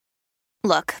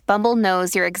Look, Bumble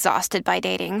knows you're exhausted by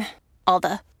dating. All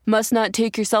the, must not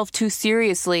take yourself too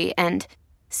seriously, and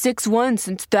 6'1"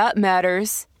 since that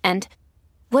matters. And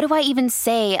what do I even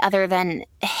say other than,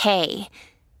 hey?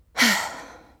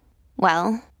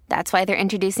 Well, that's why they're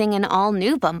introducing an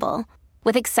all-new Bumble,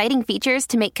 with exciting features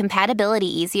to make compatibility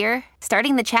easier,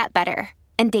 starting the chat better,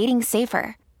 and dating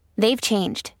safer. They've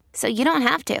changed, so you don't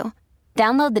have to.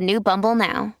 Download the new Bumble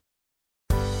now.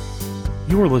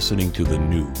 You are listening to the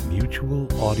new Mutual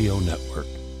Audio Network.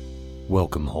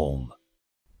 Welcome home.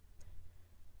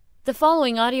 The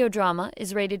following audio drama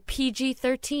is rated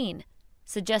PG-13,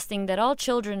 suggesting that all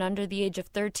children under the age of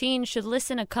 13 should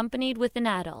listen accompanied with an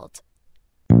adult.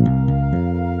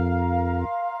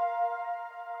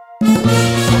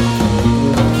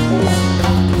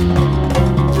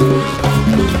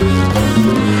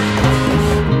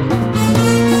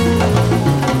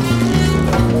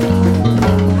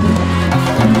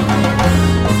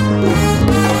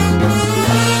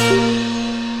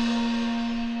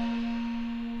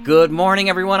 Good morning,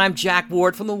 everyone. I'm Jack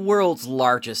Ward from the world's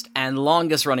largest and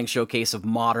longest-running showcase of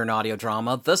modern audio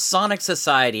drama, The Sonic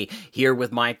Society, here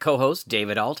with my co-host,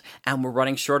 David Alt, and we're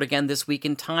running short again this week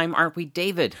in time, aren't we,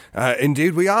 David?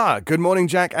 Indeed we are. Good morning,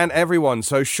 Jack and everyone.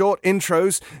 So short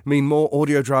intros mean more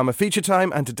audio drama feature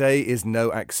time, and today is no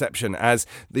exception, as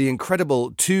the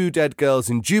incredible Two Dead Girls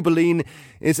in Jubilee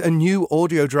is a new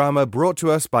audio drama brought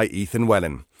to us by Ethan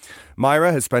Wellen.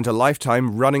 Myra has spent a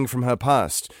lifetime running from her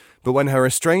past, but when her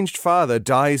estranged father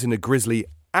dies in a grisly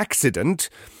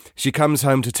accident, she comes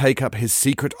home to take up his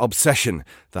secret obsession,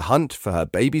 the hunt for her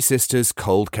baby sister's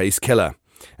cold case killer.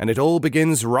 And it all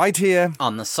begins right here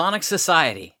on The Sonic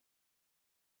Society.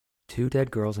 Two Dead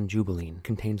Girls in Jubilee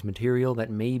contains material that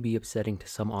may be upsetting to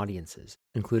some audiences,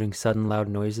 including sudden loud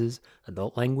noises,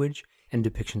 adult language, and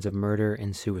depictions of murder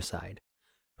and suicide.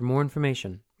 For more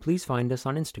information, please find us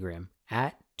on Instagram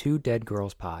at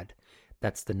 2deadgirlspod.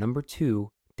 That's the number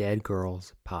 2 Dead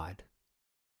Girls Pod.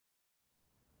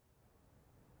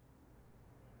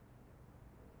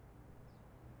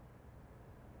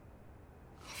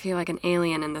 I feel like an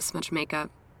alien in this much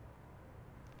makeup.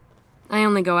 I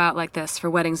only go out like this for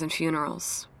weddings and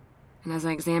funerals. And as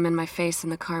I examine my face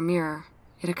in the car mirror,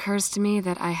 it occurs to me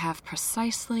that I have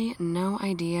precisely no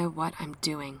idea what I'm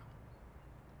doing.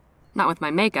 Not with my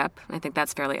makeup, I think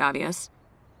that's fairly obvious.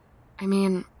 I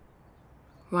mean,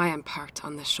 why I'm parked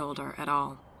on this shoulder at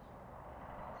all.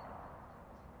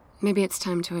 Maybe it's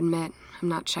time to admit I'm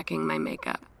not checking my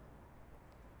makeup.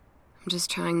 I'm just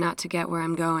trying not to get where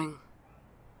I'm going.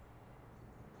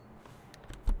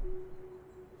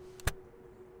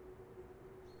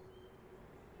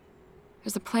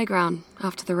 There's a playground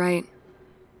off to the right.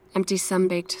 Empty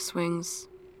sun-baked swings.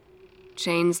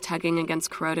 Chains tugging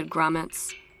against corroded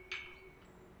grommets.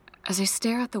 As I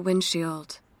stare at the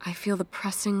windshield, I feel the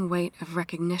pressing weight of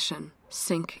recognition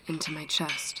sink into my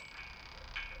chest.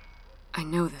 I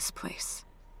know this place.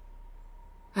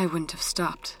 I wouldn't have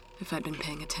stopped if I'd been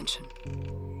paying attention.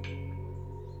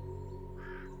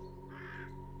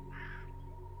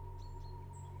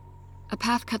 A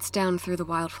path cuts down through the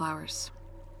wildflowers.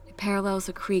 It parallels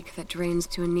a creek that drains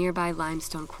to a nearby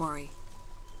limestone quarry.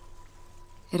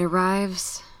 It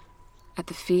arrives at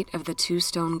the feet of the two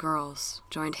stone girls,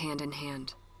 joined hand in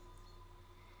hand.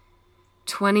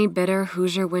 20 bitter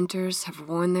Hoosier winters have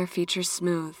worn their features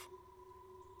smooth,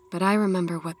 but I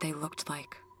remember what they looked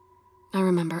like. I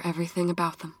remember everything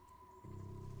about them.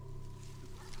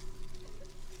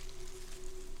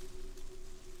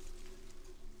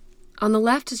 On the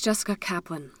left is Jessica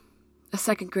Kaplan, a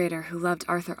second grader who loved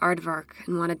Arthur Aardvark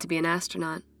and wanted to be an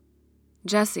astronaut.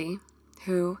 Jessie,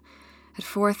 who, at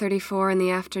 4:34 in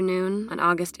the afternoon on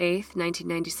August 8th,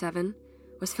 1997,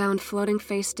 was found floating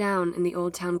face down in the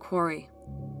Old Town Quarry.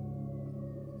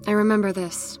 I remember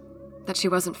this, that she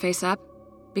wasn't face up,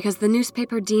 because the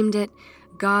newspaper deemed it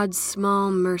God's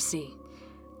small mercy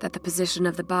that the position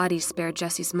of the body spared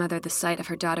Jessie's mother the sight of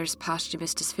her daughter's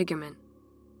posthumous disfigurement.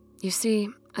 You see,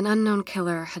 an unknown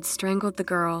killer had strangled the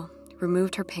girl,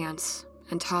 removed her pants,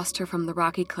 and tossed her from the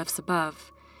rocky cliffs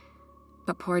above,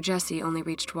 but poor Jessie only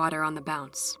reached water on the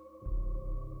bounce.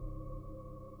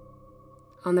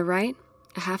 On the right,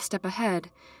 a half step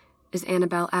ahead, is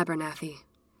Annabelle Abernathy,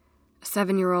 a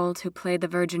 7-year-old who played the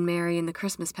Virgin Mary in the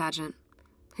Christmas pageant,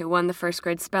 who won the first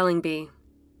grade spelling bee,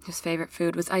 whose favorite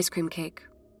food was ice cream cake.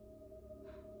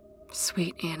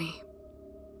 Sweet Annie,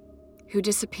 who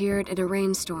disappeared in a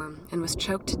rainstorm and was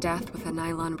choked to death with a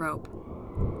nylon rope,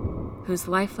 whose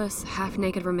lifeless,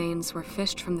 half-naked remains were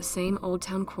fished from the same Old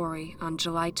Town Quarry on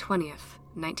July 20th,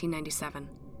 1997.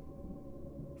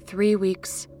 3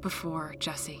 weeks before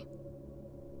Jessie.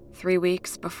 3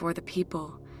 weeks before the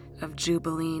people of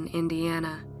Jubileen,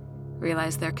 Indiana,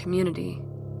 realized their community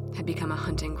had become a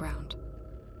hunting ground.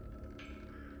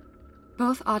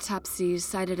 Both autopsies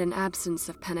cited an absence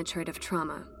of penetrative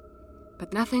trauma,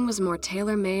 but nothing was more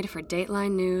tailor-made for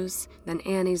Dateline News than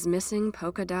Annie's missing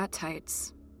polka dot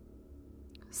tights.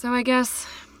 So I guess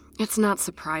it's not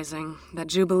surprising that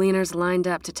Jubileeners lined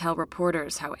up to tell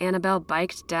reporters how Annabelle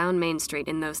biked down Main Street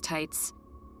in those tights,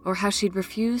 or how she'd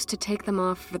refused to take them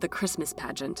off for the Christmas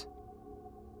pageant.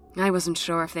 I wasn't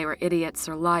sure if they were idiots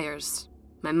or liars.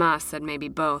 My ma said maybe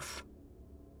both.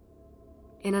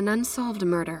 In an unsolved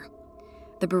murder,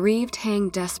 the bereaved hang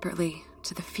desperately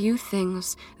to the few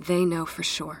things they know for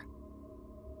sure.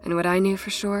 And what I knew for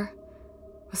sure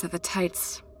was that the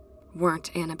tights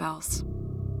weren't Annabelle's.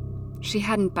 She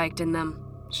hadn't biked in them,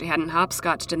 she hadn't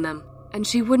hopscotched in them, and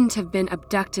she wouldn't have been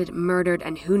abducted, murdered,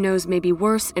 and who knows, maybe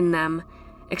worse in them,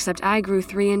 except I grew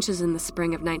 3 inches in the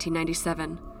spring of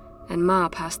 1997, and Ma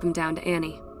passed them down to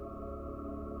Annie.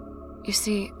 You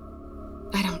see,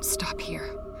 I don't stop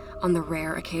here. On the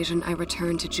rare occasion I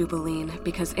return to Jubileen,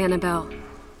 because Annabelle,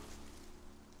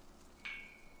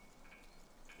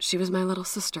 she was my little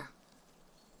sister.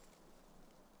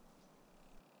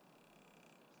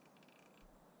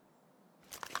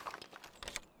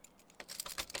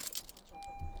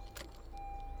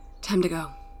 Time to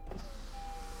go.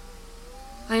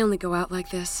 I only go out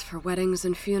like this for weddings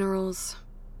and funerals,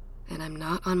 and I'm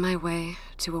not on my way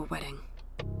to a wedding.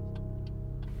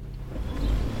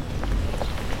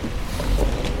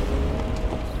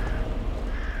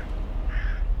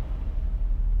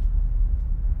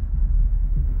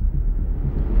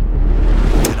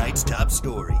 Tonight's top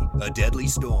story, a deadly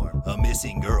storm, a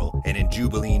missing girl, and in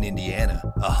Jubileen, Indiana,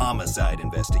 a homicide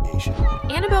investigation.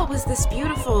 Annabelle was this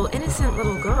beautiful, innocent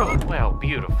little girl. Well,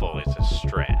 beautiful is a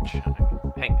stretch.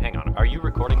 Hang on, are you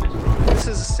recording this? This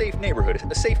is a safe neighborhood,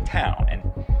 a safe town,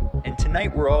 and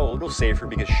tonight we're all a little safer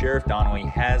because Sheriff Donnelly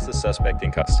has the suspect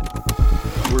in custody.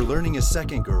 We're learning a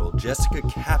second girl, Jessica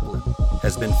Kaplan,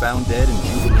 has been found dead in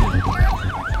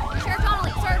Jubileen. Sheriff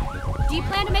Donnelly, sir, do you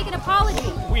plan to make an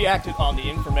apology? We acted on the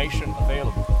information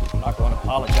available. I'm not going to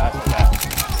apologize for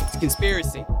that.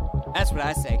 Conspiracy. That's what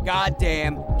I say.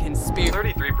 Goddamn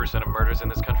conspiracy. 33% of murders in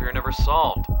this country are never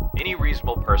solved. Any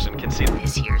reasonable person can see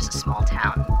this here's a small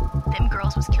town. Them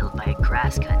girls was killed by a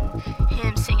grass cutting,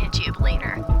 him singing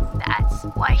Jubileener. That's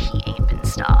why he ain't been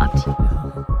stopped.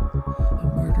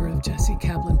 The murder of Jesse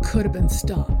Kaplan could have been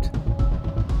stopped.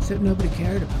 Except nobody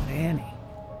cared about Annie.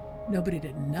 Nobody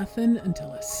did nothing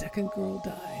until a second girl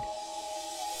died.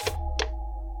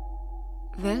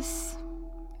 This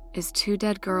is Two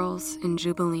Dead Girls in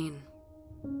Jubileen.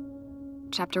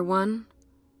 Chapter 1,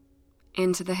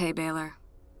 Into the Hay Baler.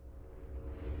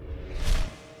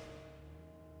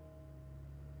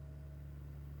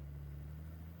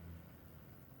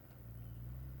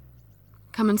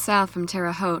 Coming south from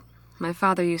Terre Haute, my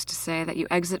father used to say that you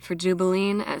exit for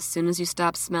Jubileen as soon as you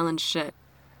stop smelling shit.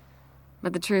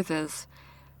 But the truth is,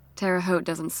 Terre Haute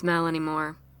doesn't smell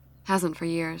anymore. Hasn't for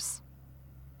years.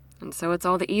 And so it's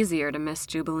all the easier to miss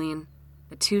Jubileen,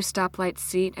 the 2-stoplight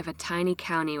seat of a tiny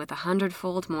county with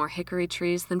 100-fold more hickory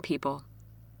trees than people.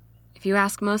 If you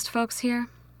ask most folks here,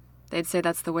 they'd say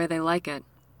that's the way they like it.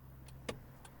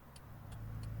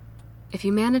 If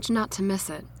you manage not to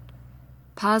miss it,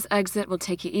 Pa's exit will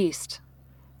take you east,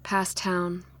 past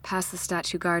town, past the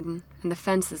statue garden, and the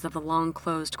fences of the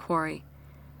long-closed quarry,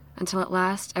 until at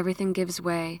last everything gives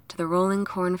way to the rolling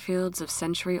cornfields of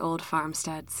century-old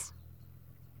farmsteads.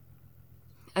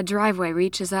 A driveway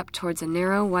reaches up towards a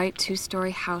narrow white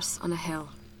 2-story house on a hill.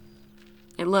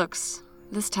 It looks,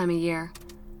 this time of year,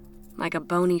 like a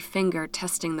bony finger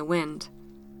testing the wind.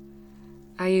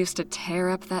 I used to tear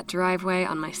up that driveway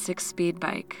on my 6-speed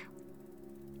bike.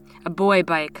 A boy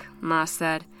bike, Ma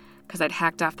said, because I'd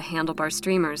hacked off the handlebar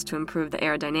streamers to improve the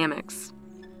aerodynamics.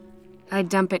 I'd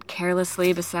dump it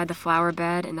carelessly beside the flower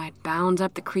bed, and I'd bound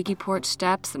up the creaky porch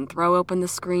steps and throw open the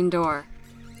screen door.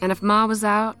 And if Ma was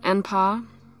out, and Pa,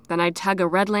 then I'd tug a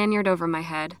red lanyard over my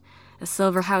head, a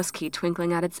silver house key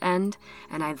twinkling at its end,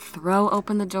 and I'd throw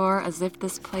open the door as if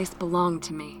this place belonged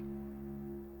to me.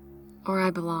 Or I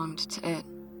belonged to it.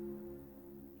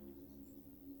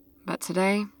 But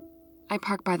today, I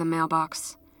park by the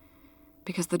mailbox,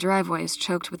 because the driveway is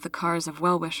choked with the cars of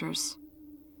well-wishers.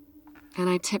 And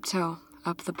I tiptoe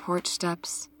up the porch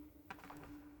steps.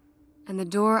 And the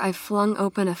door I've flung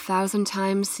open 1,000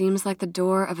 times seems like the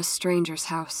door of a stranger's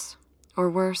house. Or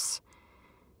worse,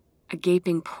 a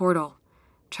gaping portal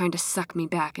trying to suck me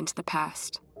back into the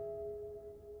past.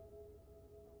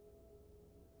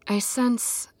 I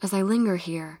sense, as I linger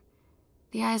here,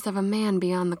 the eyes of a man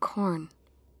beyond the corn.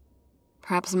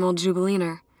 Perhaps some old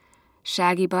Jubileener,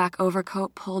 shaggy black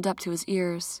overcoat pulled up to his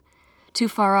ears, too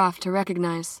far off to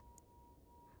recognize.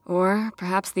 Or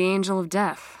perhaps the angel of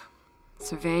death,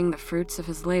 surveying the fruits of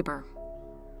his labor.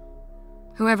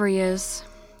 Whoever he is,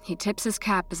 he tips his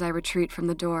cap as I retreat from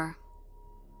the door.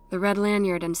 The red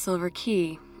lanyard and silver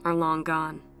key are long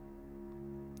gone.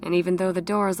 And even though the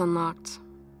door is unlocked,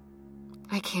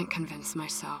 I can't convince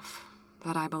myself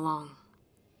that I belong.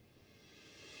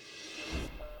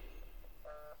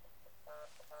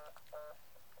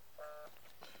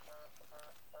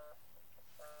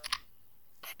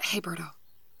 Hey, Berto.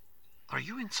 Are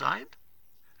you inside?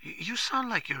 You sound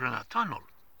like you're in a tunnel.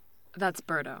 That's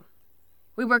Berto.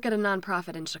 We work at a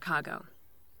nonprofit in Chicago.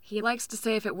 He likes to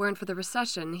say if it weren't for the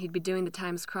recession, he'd be doing the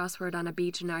Times crossword on a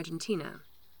beach in Argentina.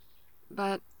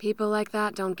 But people like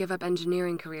that don't give up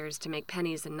engineering careers to make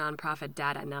pennies in nonprofit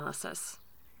data analysis.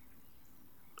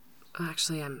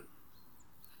 Actually,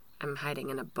 I'm hiding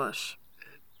in a bush.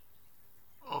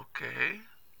 Okay.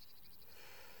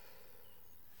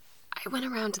 I went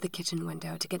around to the kitchen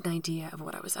window to get an idea of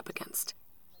what I was up against.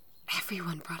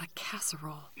 Everyone brought a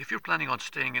casserole. If you're planning on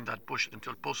staying in that bush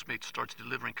until Postmates starts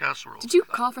delivering casseroles... Did you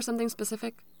call for something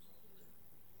specific?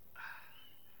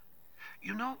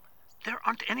 You know, there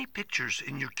aren't any pictures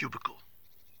in your cubicle.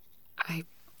 I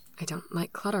don't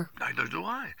like clutter. Neither do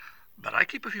I. But I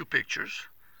keep a few pictures.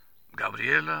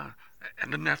 Gabriela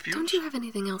and the nephews. Don't you have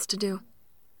anything else to do?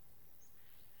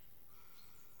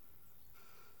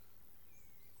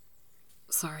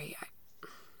 Sorry,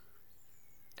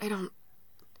 I don't...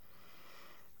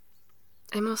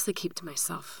 I mostly keep to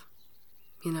myself,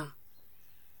 you know.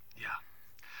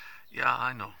 Yeah,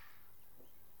 I know.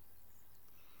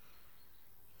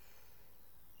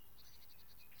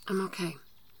 I'm okay.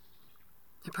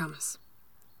 I promise.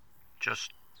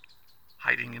 Just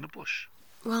hiding in a bush.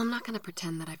 Well, I'm not going to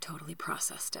pretend that I've totally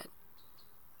processed it.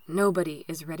 Nobody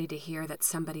is ready to hear that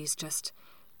somebody's just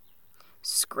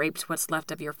scraped what's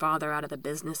left of your father out of the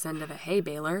business end of a hay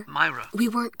baler. Myra. We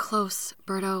weren't close,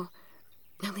 Berto.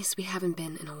 At least we haven't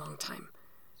been in a long time.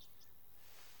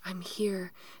 I'm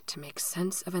here to make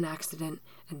sense of an accident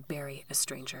and bury a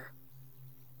stranger.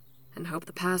 And hope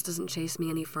the past doesn't chase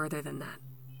me any further than that.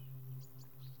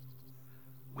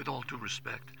 With all due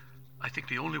respect, I think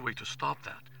the only way to stop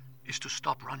that is to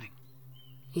stop running.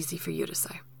 Easy for you to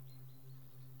say.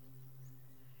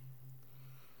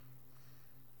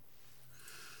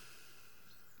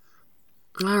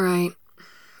 All right,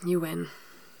 you win.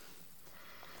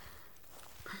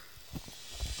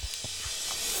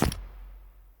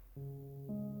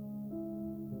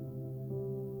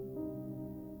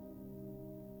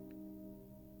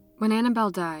 When Annabelle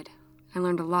died, I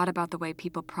learned a lot about the way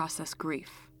people process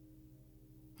grief.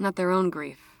 Not their own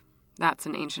grief. That's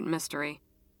an ancient mystery.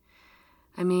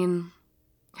 I mean,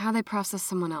 how they process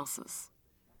someone else's.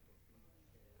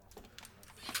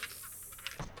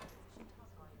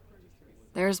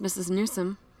 There's Mrs.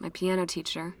 Newsom, my piano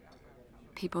teacher.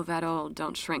 People that old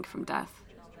don't shrink from death.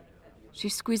 She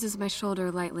squeezes my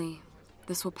shoulder lightly.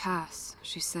 This will pass,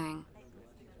 she's saying.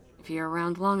 If you're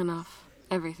around long enough,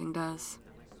 everything does.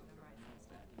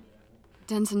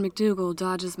 Denton McDougal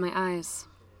dodges my eyes,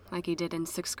 like he did in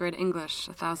 6th grade English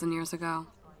 1,000 years ago.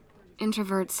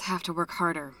 Introverts have to work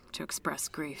harder to express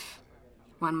grief.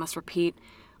 One must repeat,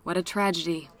 "What a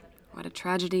tragedy, what a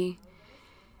tragedy,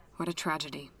 what a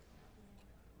tragedy."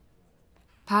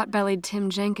 Pot-bellied Tim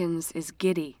Jenkins is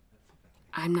giddy.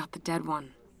 I'm not the dead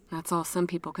one. That's all some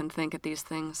people can think at these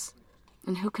things.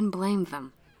 And who can blame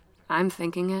them? I'm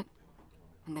thinking it,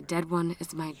 and the dead one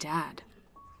is my dad.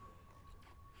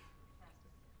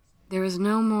 There is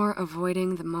no more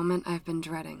avoiding the moment I've been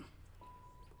dreading.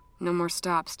 No more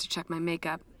stops to check my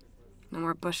makeup. No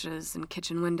more bushes and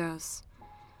kitchen windows.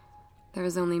 There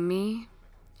is only me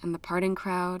and the parting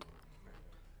crowd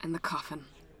and the coffin.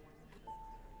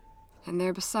 And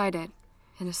there beside it,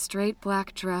 in a straight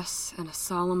black dress and a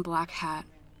solemn black hat,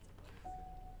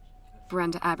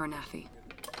 Brenda Abernathy.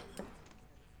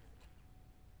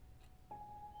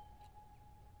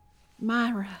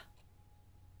 Myra.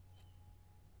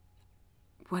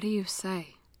 What do you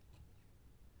say?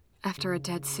 After a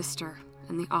dead sister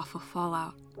and the awful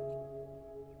fallout.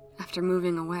 After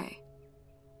moving away.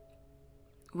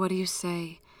 What do you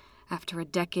say after a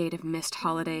decade of missed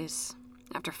holidays?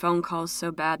 After phone calls so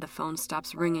bad the phone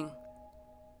stops ringing?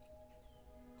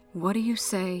 What do you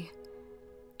say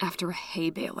after a hay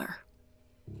baler?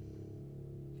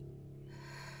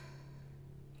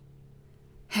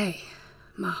 Hey,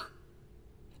 Ma.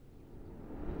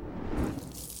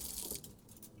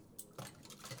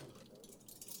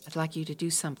 I'd like you to do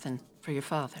something for your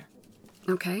father.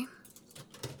 Okay.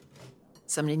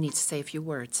 Somebody needs to say a few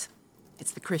words.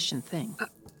 It's the Christian thing.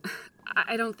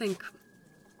 I don't think...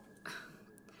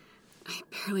 I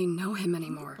barely know him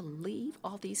anymore. Can you believe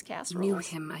all these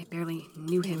casseroles? I barely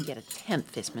knew him. You get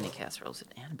 1/10 this many casseroles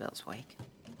at Annabelle's wake.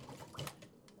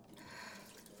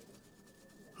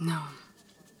 No.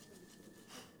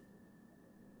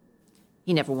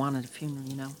 He never wanted a funeral,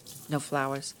 you know. No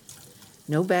flowers,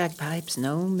 no bagpipes,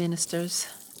 no ministers.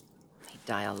 He'd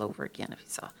die all over again if he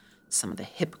saw some of the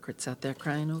hypocrites out there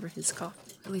crying over his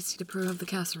coffin. At least he'd approve of the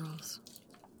casseroles.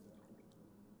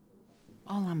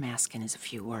 All I'm asking is a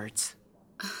few words.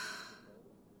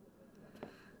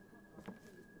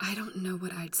 I don't know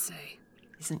what I'd say.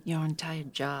 Isn't your entire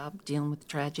job dealing with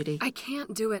tragedy? I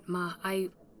can't do it, Ma. I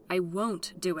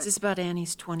won't do it. Is this about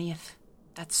Annie's 20th?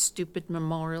 That stupid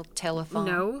memorial telethon?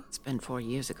 No. It's been 4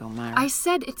 years ago, Myra. I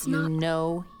said it's not... You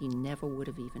know he never would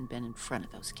have even been in front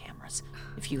of those cameras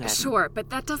if you hadn't... Sure, but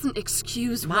that doesn't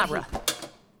excuse Myra.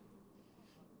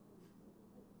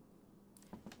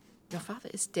 Your father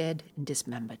is dead and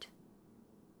dismembered.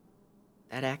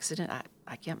 That accident,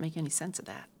 I can't make any sense of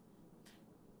that.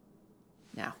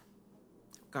 Now,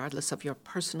 regardless of your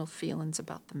personal feelings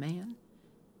about the man,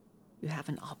 you have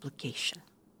an obligation.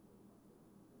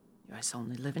 You're his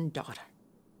only living daughter.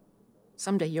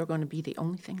 Someday you're going to be the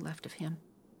only thing left of him.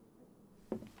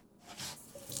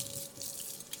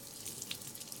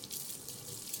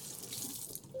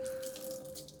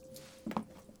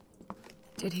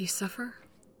 Did he suffer?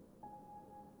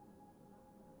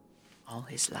 All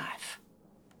his life.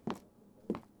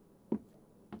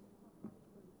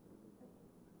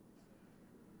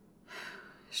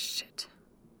 Shit.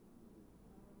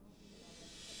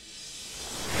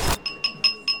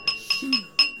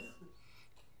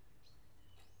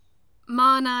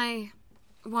 Ma and I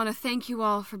want to thank you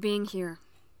all for being here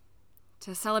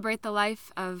to celebrate the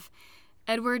life of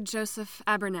Edward Joseph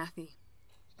Abernathy.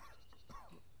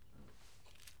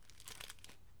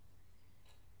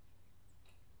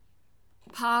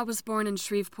 Pa was born in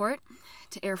Shreveport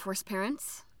to Air Force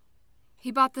parents.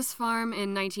 He bought this farm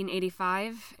in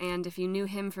 1985, and if you knew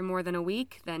him for more than a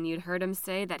week, then you'd heard him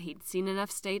say that he'd seen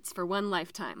enough states for one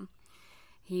lifetime.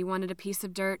 He wanted a piece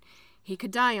of dirt he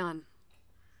could die on.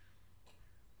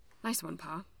 Nice one,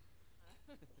 Pa.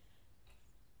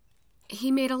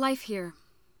 He made a life here,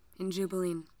 in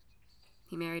Jubilee.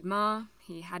 He married Ma,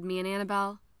 he had me and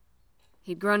Annabelle.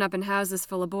 He'd grown up in houses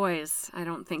full of boys. I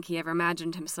don't think he ever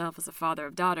imagined himself as a father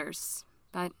of daughters,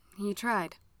 but he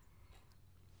tried.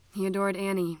 He adored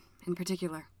Annie, in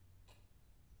particular.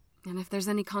 And if there's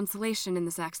any consolation in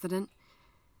this accident,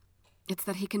 it's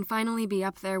that he can finally be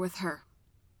up there with her.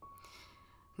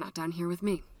 Not down here with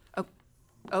me. Oh,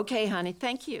 okay, honey,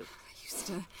 thank you. I used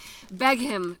to beg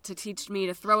him to teach me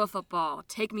to throw a football,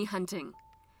 take me hunting.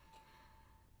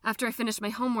 After I finished my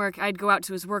homework, I'd go out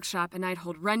to his workshop and I'd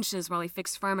hold wrenches while he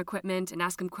fixed farm equipment and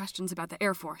ask him questions about the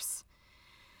Air Force.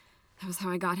 That was how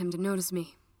I got him to notice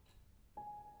me.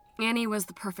 Annie was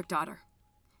the perfect daughter,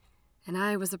 and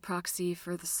I was a proxy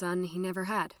for the son he never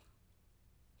had.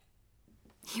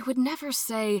 He would never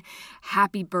say,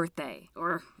 "Happy birthday,"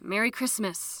 or "Merry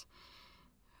Christmas,"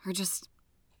 or just,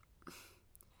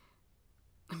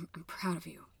 I'm proud of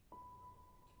you.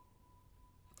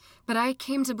 But I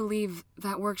came to believe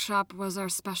that workshop was our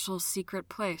special secret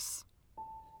place.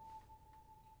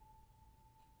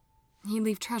 He'd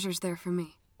leave treasures there for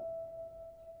me.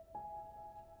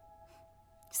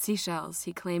 Seashells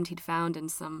he claimed he'd found in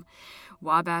some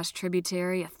Wabash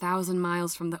tributary 1,000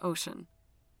 miles from the ocean.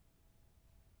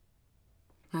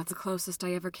 That's the closest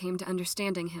I ever came to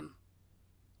understanding him.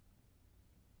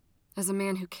 As a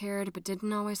man who cared but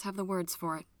didn't always have the words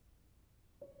for it.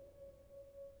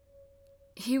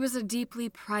 He was a deeply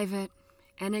private,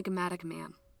 enigmatic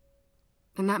man,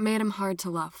 and that made him hard to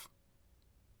love.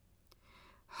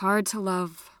 Hard to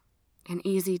love and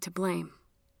easy to blame.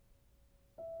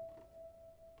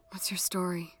 What's your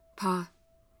story, Pa?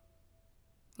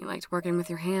 You liked working with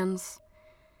your hands.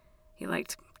 You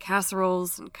liked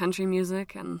casseroles and country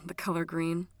music and the color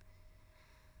green.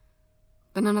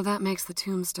 But none of that makes the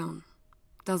tombstone,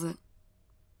 does it?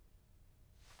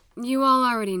 You all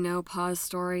already know Pa's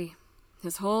story.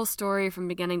 His whole story from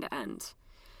beginning to end.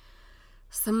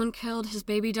 Someone killed his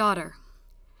baby daughter.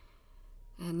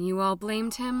 And you all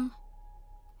blamed him.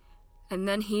 And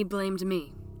then he blamed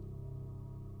me.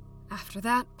 After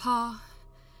that, Pa,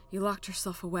 you locked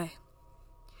yourself away.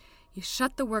 You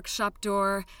shut the workshop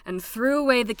door and threw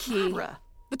away the key. Myra.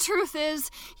 The truth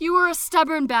is, you were a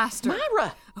stubborn bastard.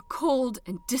 Myra! A cold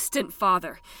and distant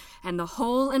father. And the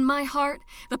hole in my heart,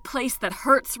 the place that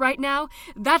hurts right now,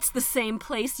 that's the same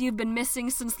place you've been missing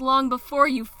since long before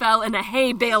you fell in a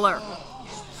hay baler.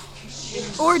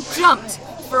 Or jumped,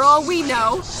 for all we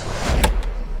know.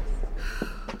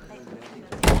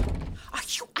 Are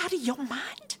you out of your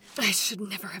mind? I should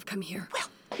never have come here. Well,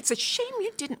 it's a shame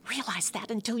you didn't realize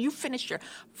that until you finished your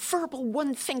verbal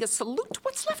one-finger salute to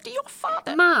what's left of your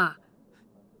father. Ma!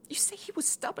 You say he was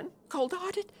stubborn,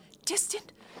 cold-hearted,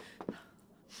 distant?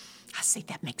 I say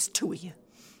that makes two of you.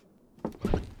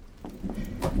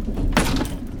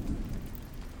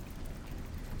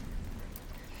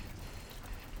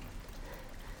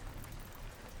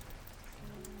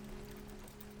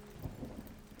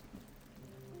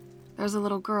 There's a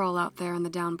little girl out there in the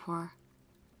downpour.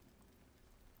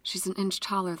 She's an inch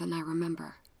taller than I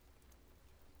remember.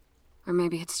 Or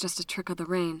maybe it's just a trick of the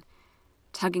rain,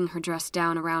 tugging her dress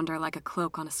down around her like a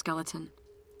cloak on a skeleton.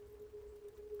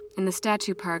 In the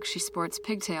statue park, she sports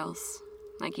pigtails,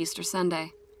 like Easter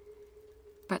Sunday.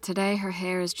 But today, her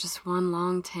hair is just one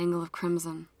long tangle of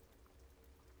crimson.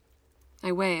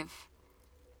 I wave.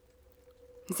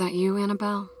 Is that you,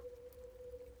 Annabelle?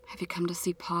 Have you come to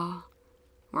see Pa?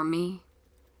 Or me?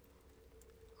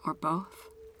 Or both?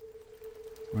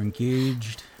 We're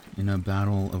engaged in a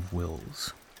battle of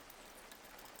wills.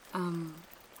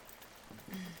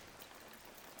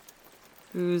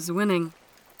 Who's winning?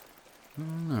 I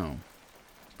don't know.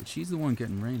 But she's the one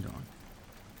getting rained on.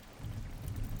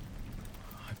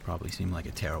 I probably seem like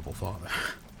a terrible father.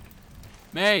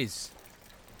 Maze!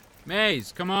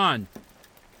 Maze, come on!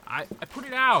 I put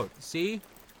it out, see?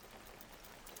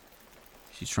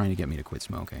 She's trying to get me to quit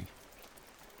smoking.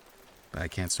 But I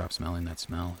can't stop smelling that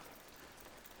smell.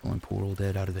 Pulling poor old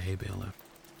Ed out of the hay baler.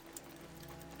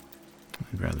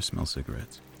 I'd rather smell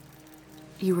cigarettes.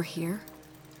 You were here?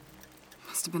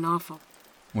 Must have been awful.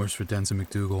 Worse for Denson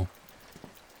McDougal.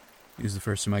 He was the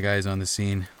first of my guys on the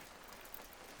scene.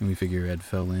 And we figure Ed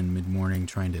fell in mid-morning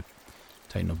trying to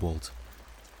tighten a bolt.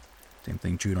 Damn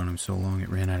thing chewed on him so long it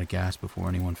ran out of gas before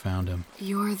anyone found him.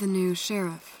 You're the new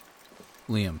sheriff.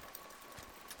 Liam.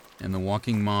 And the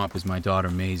walking mop is my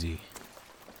daughter Maisie.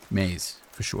 Maze,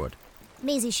 for short.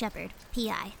 Maisie Shepard,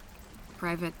 P.I.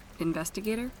 Private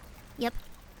investigator? Yep.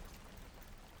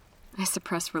 I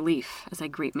suppress relief as I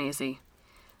greet Maisie.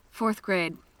 4th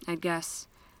grade, I'd guess.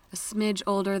 A smidge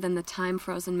older than the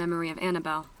time-frozen memory of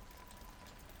Annabelle.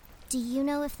 Do you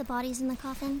know if the body's in the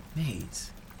coffin?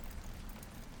 Maze.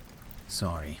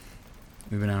 Sorry.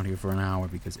 We've been out here for an hour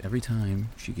because every time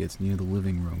she gets near the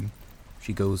living room,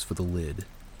 she goes for the lid.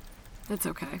 It's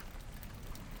okay.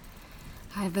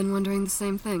 I've been wondering the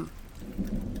same thing.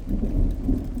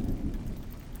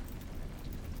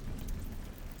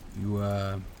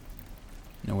 You,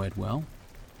 know Ed well?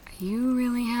 You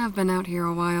really have been out here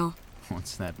a while.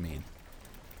 What's that mean?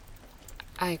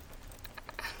 I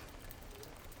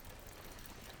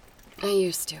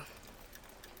used to.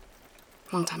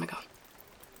 Long time ago.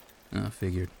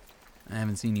 Figured. I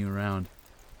haven't seen you around.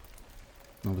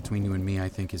 Well, between you and me, I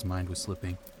think his mind was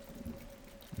slipping.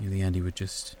 Near the end, he would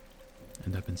just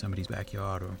end up in somebody's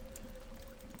backyard or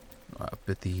up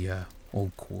at the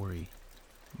old quarry.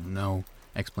 No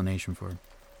explanation for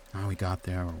how he got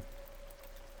there or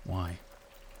why.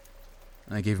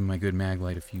 I gave him my good mag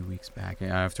light a few weeks back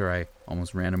after I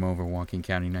almost ran him over walking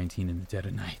County 19 in the dead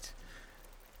of night.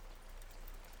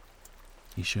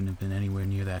 He shouldn't have been anywhere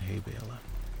near that hay baler.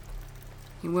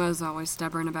 He was always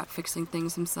stubborn about fixing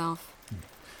things himself.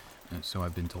 So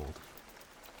I've been told.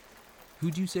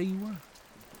 Who'd you say you were?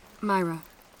 Myra.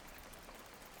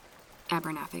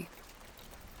 Abernathy.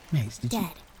 Maze, did you...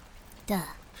 Dead. Duh.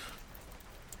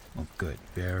 Well, good.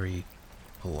 Very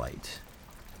polite.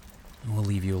 We'll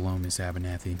leave you alone, Miss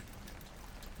Abernathy.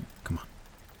 Come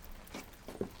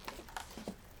on.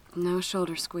 No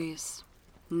shoulder squeeze.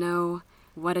 No,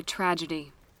 what a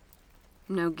tragedy.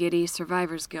 No giddy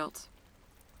survivor's guilt.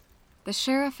 The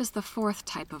sheriff is the 4th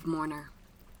type of mourner.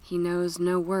 He knows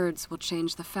no words will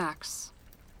change the facts.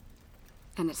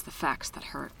 And it's the facts that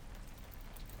hurt.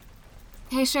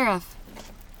 Hey, Sheriff.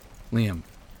 Liam,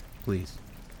 please.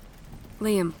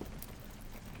 Liam.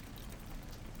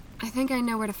 I think I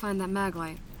know where to find that mag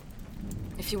light.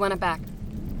 If you want it back.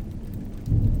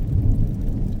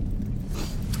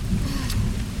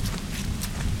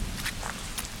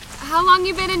 How long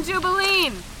you been in Jubilee?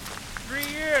 3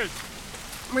 years.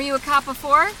 Were you a cop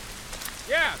before?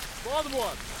 Yeah,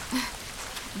 Baltimore.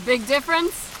 Big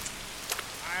difference?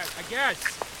 I guess.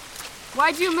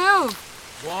 Why'd you move?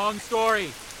 Long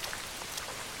story.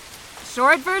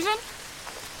 Short version?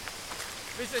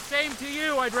 If it's the same to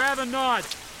you, I'd rather not.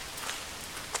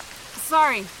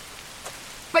 Sorry.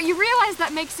 But you realize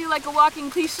that makes you like a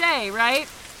walking cliche, right?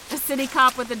 A city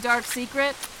cop with a dark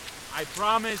secret? I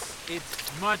promise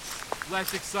it's much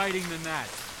less exciting than that.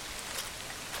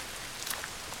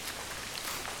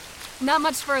 Not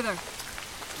much further.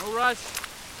 No rush.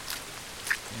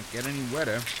 Can't get any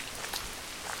wetter.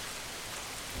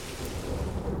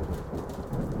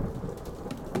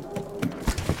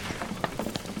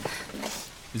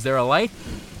 Is there a light?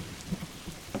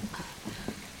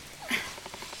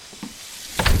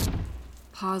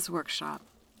 Pa's workshop.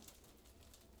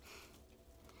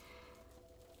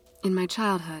 In my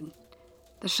childhood,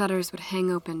 the shutters would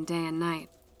hang open day and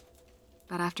night.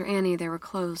 But after Annie, they were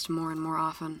closed more and more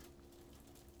often.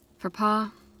 For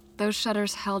Pa, those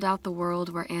shutters held out the world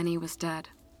where Annie was dead.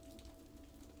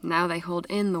 Now they hold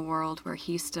in the world where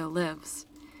he still lives.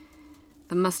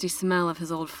 The musty smell of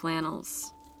his old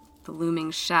flannels, the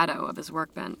looming shadow of his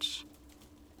workbench.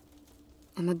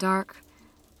 In the dark,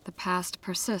 the past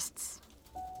persists.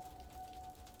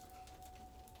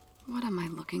 What am I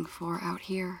looking for out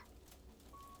here?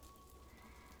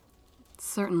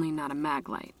 Certainly not a mag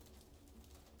light.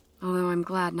 Although I'm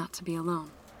glad not to be alone.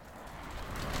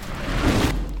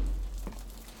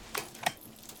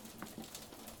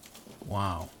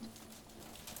 Wow.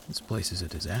 This place is a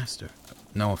disaster.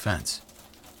 No offense.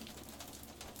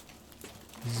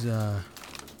 Is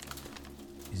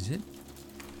it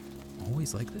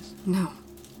always like this? No.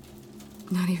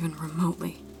 Not even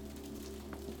remotely.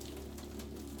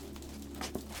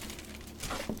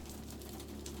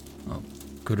 Well,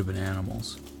 could have been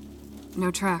animals.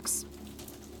 No tracks.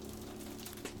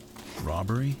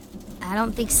 Robbery? I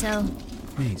don't think so.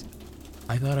 Wait,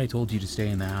 I thought I told you to stay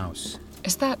in the house.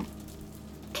 Is that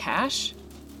cash?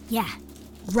 Yeah,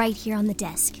 right here on the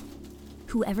desk.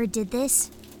 Whoever did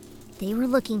this, they were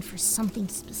looking for something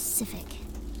specific.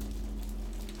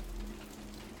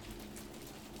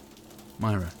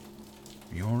 Myra,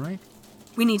 are you alright?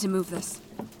 We need to move this.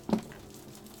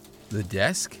 The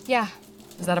desk? Yeah.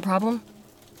 Is that a problem?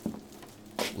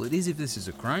 Well, it is if this is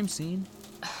a crime scene.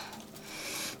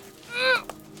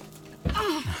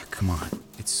 Come on.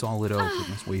 It's solid oak. It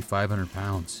must weigh 500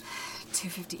 pounds.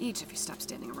 $250 each if you stop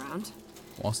standing around.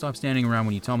 Well, I'll stop standing around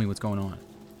when you tell me what's going on.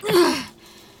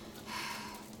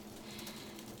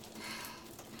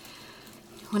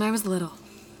 When I was little,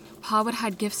 Pa would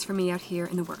hide gifts for me out here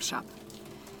in the workshop,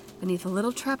 beneath a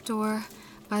little trapdoor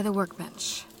by the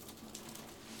workbench,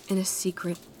 in a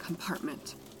secret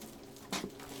compartment.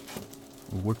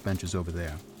 The workbench is over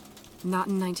there. Not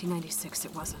in 1996,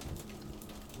 it wasn't.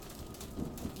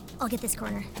 I'll get this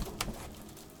corner.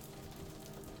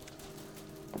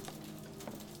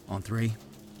 On 3.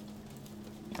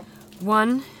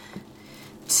 1,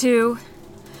 2,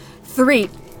 3.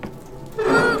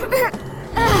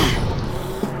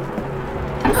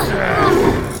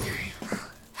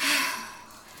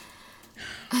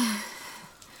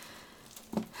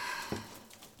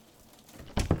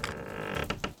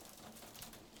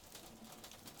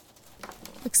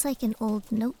 Looks like an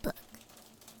old notebook.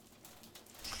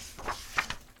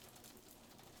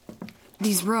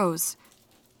 These rows.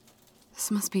 This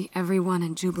must be everyone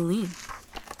in Jubilee.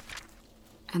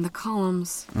 And the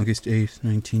columns. August 8th,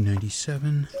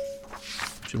 1997.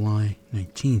 July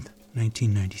 19th,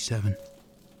 1997.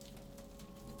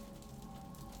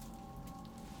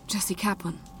 Jesse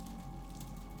Kaplan.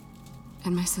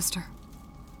 And my sister.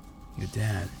 Your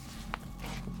dad.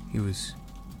 He was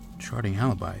charting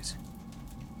alibis.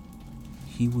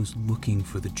 He was looking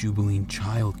for the Jubilee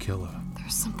child killer.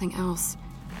 There's something else.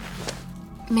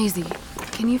 Maisie,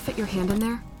 can you fit your hand in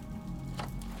there?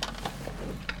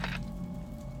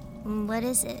 What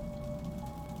is it?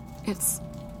 It's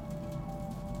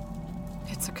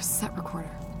a cassette recorder.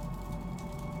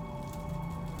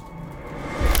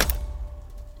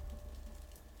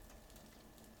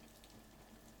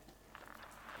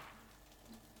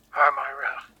 Hi,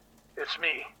 Myra. It's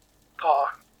me,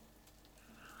 Pa.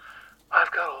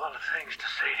 I've got a lot of things to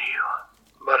say to you,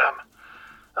 but I'm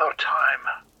out of time.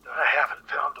 I haven't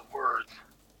found the words.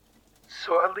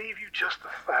 So I leave you just the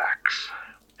facts,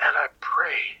 and I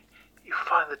pray you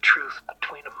find the truth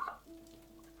between them.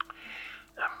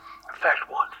 Fact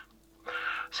 1.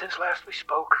 Since last we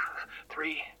spoke, 4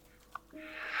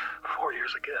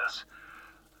 years, I guess,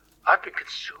 I've been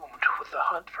consumed with the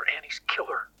hunt for Annie's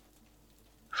killer.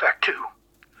 Fact 2.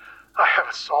 I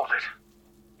haven't solved it,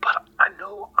 but I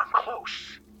know I'm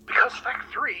close, because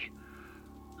Fact 3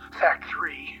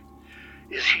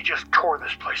 is he just tore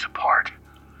this place apart.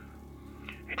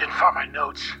 He didn't find my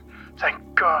notes,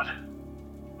 thank God,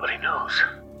 but he knows.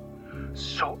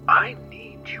 So I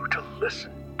need you to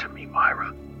listen to me,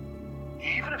 Myra.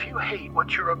 Even if you hate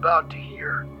what you're about to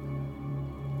hear.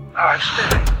 I've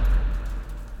spent.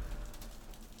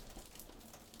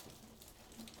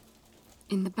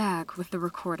 In the bag with the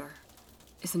recorder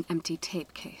is an empty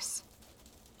tape case.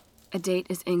 A date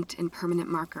is inked in permanent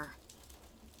marker,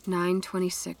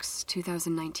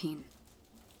 9/26/2019.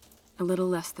 A little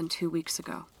less than 2 weeks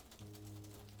ago.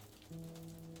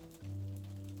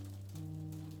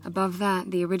 Above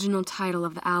that, the original title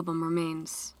of the album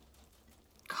remains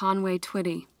Conway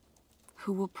Twitty,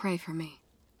 Who Will Pray for Me?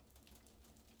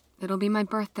 It'll be my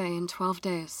birthday in 12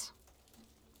 days.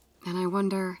 And I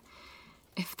wonder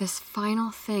if this final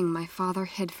thing my father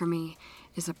hid for me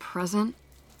is a present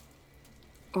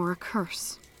or a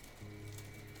curse.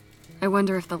 I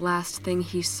wonder if the last thing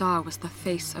he saw was the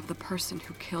face of the person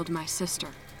who killed my sister.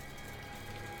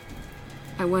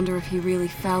 I wonder if he really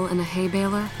fell in a hay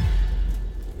baler,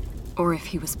 or if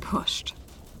he was pushed.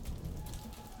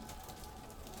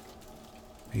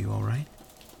 Are you all right?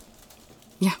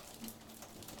 Yeah.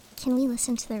 Can we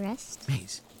listen to the rest?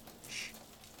 Maze.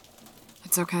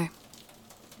 It's okay.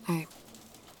 I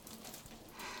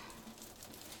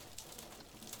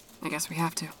guess we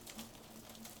have to.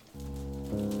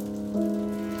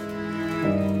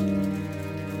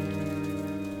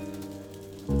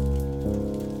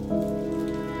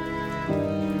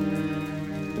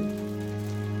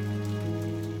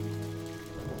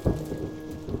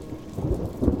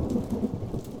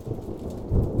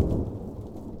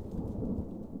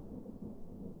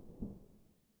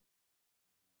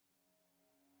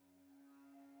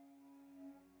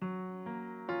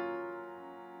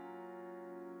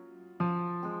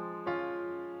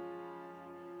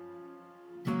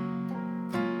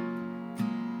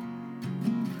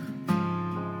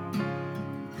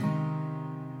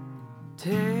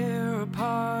 Tear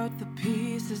apart the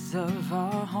pieces of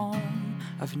our home.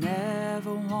 I've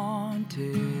never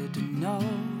wanted to know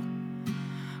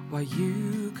why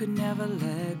you could never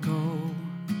let go.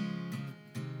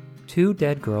 Two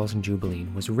Dead Girls in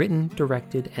Jubileen was written,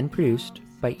 directed, and produced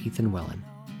by Ethan Wellen.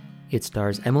 It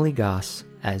stars Emily Goss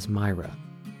as Myra,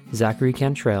 Zachary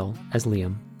Cantrell as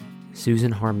Liam,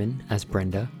 Susan Harmon as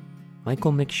Brenda,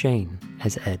 Michael McShane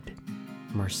as Ed,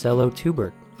 Marcelo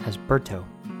Tubert as Berto,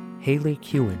 Haley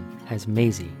Kewen as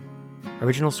Maisie.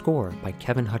 Original score by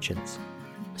Kevin Hutchins.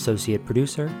 Associate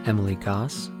producer Emily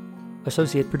Goss.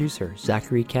 Associate producer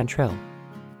Zachary Cantrell.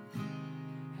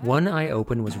 One Eye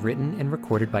Open was written and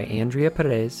recorded by Andrea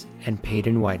Perez and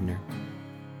Peyton Widener.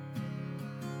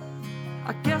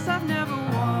 I guess I've never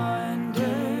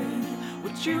wondered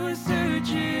what you were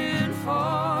searching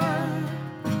for.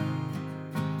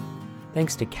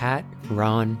 Thanks to Kat,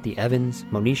 Ron, the Evans,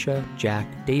 Monisha,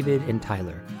 Jack, David, and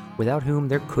Tyler, without whom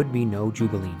there could be no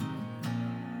Jubileen.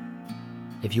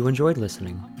 If you enjoyed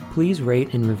listening, please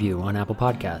rate and review on Apple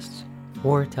Podcasts,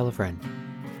 or tell a friend.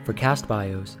 For cast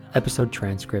bios, episode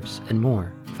transcripts, and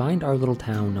more, find Our Little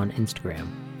Town on Instagram,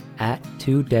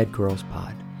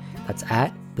 @2deadgirlspod. That's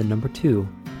 @2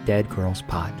 Dead Girls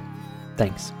Pod.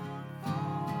 Thanks.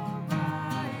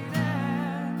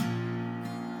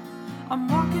 I'm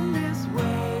walking this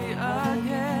way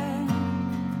again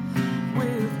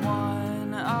with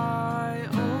one eye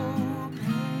open.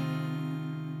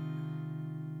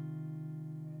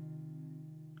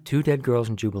 Two Dead Girls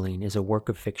in Jubileen is a work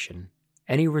of fiction.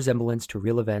 Any resemblance to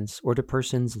real events or to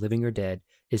persons living or dead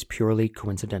is purely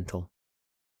coincidental.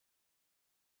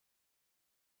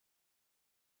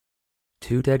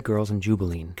 Two Dead Girls in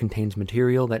Jubileen contains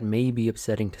material that may be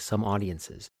upsetting to some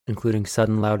audiences, including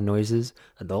sudden loud noises,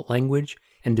 adult language,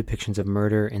 and depictions of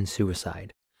murder and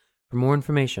suicide. For more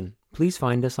information, please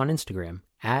find us on Instagram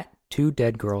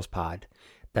 @2deadgirlspod.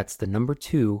 That's the number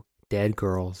 2 Dead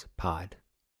Girls Pod.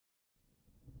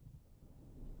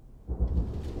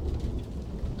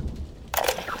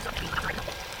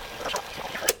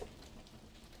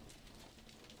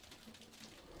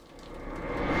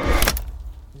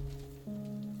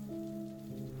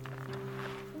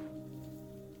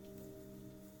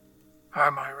 Hi,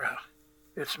 Myra.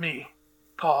 It's me,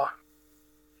 Pa.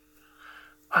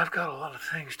 I've got a lot of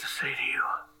things to say to you,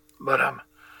 but I'm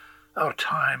out of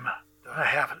time. I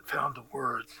haven't found the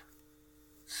words.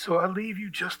 So I leave you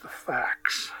just the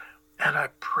facts, and I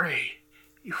pray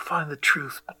you find the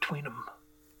truth between them.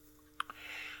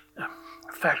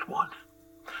 Fact 1.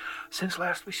 Since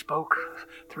last we spoke,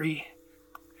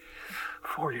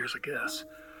 4 years, I guess,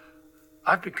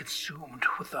 I've been consumed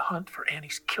with the hunt for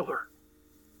Annie's killer.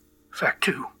 Fact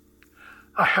 2,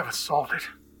 I haven't solved it,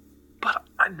 but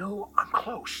I know I'm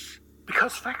close.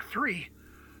 Because Fact 3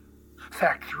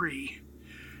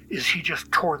 is he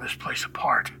just tore this place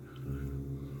apart.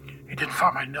 He didn't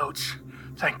find my notes,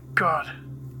 thank God,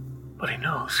 but he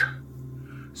knows.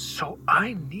 So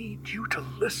I need you to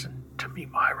listen to me,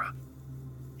 Myra,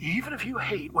 even if you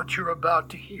hate what you're about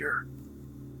to hear.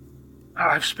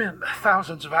 I've spent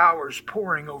thousands of hours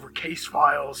poring over case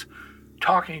files,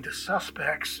 talking to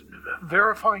suspects,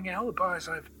 verifying alibis.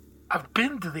 I've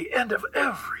been to the end of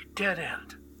every dead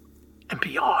end and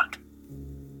beyond.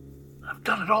 I've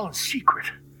done it all in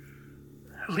secret.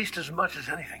 At least as much as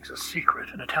anything's a secret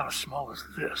in a town as small as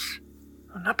this.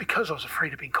 Not because I was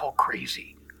afraid of being called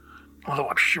crazy, although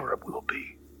I'm sure it will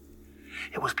be.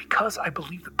 It was because I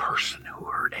believed the person who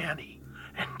heard Annie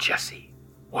and Jesse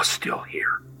was still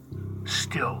here,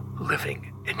 still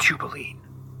living in Jubilee.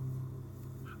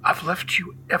 I've left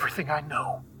you everything I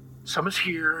know. Some is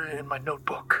here in my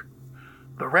notebook.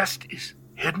 The rest is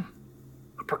hidden,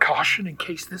 a precaution in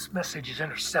case this message is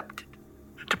intercepted,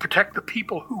 to protect the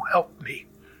people who helped me,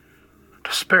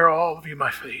 to spare all of you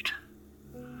my fate,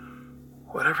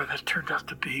 whatever that turned out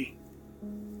to be.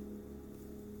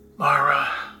 Mara,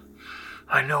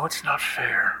 I know it's not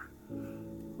fair,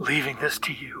 leaving this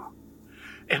to you.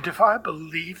 And if I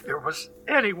believed there was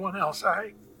anyone else,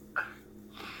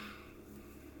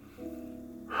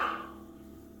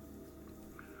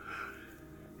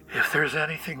 if there's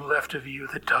anything left of you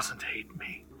that doesn't hate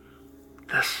me,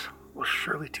 this will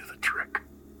surely do the trick.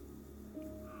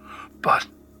 But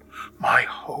my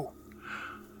hope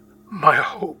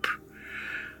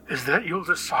is that you'll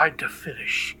decide to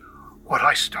finish what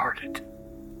I started.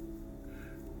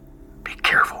 Be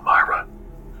careful, Myra.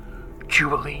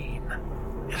 Jubilee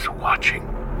is watching.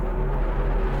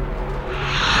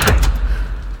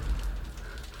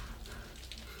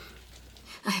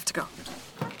 I have to go.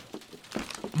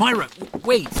 Myra,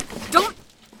 wait!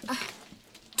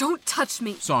 Don't touch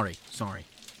me. Sorry.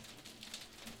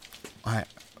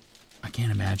 I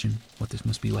can't imagine what this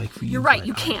must be like for you. You're right,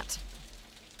 you can't.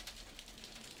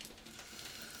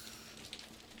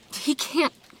 He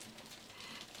can't.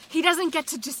 He doesn't get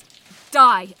to just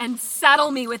die and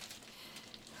saddle me with...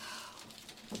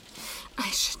 I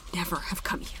should never have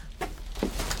come here.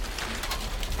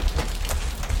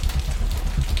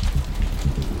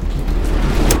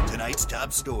 Tonight's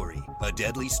top story, a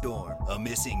deadly storm, a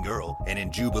missing girl, and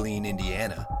in Jubilee,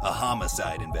 Indiana, a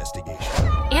homicide investigation.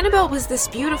 Annabelle was this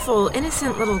beautiful,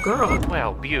 innocent little girl.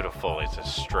 Well, beautiful is a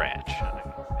stretch.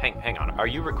 Hang on, are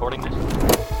you recording this?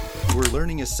 We're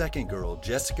learning a second girl,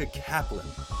 Jessica Kaplan,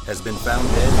 has been found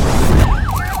dead.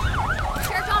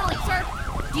 Sheriff Donnelly, sir,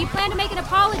 do you plan to make an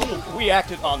apology? We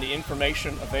acted on the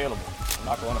information available. I'm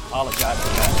not going to apologize for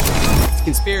that. It's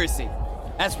conspiracy.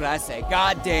 That's what I say.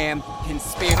 Goddamn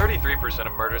conspiracy. 33%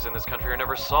 of murders in this country are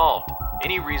never solved.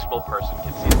 Any reasonable person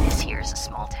can see This here's a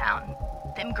small town.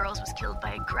 Them girls was killed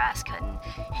by a grass cutting,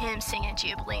 him singing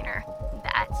Jubileaner.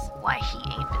 That's why he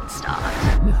ain't been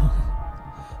stopped. No.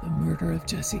 The murder of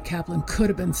Jesse Kaplan could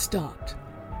have been stopped.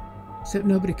 Except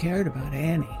nobody cared about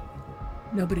Annie.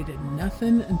 Nobody did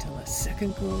nothing until a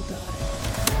second girl died.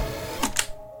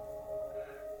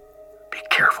 Be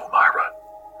careful, Myra.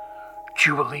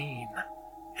 Jubilee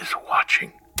is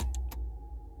watching.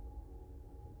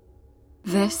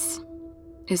 This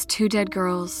is Two Dead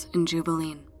Girls in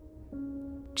Jubilee.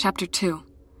 Chapter 2.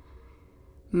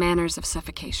 Manners of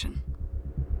Suffocation.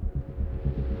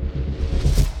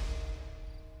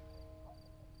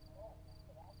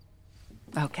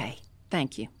 Okay,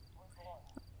 thank you.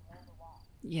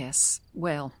 Yes,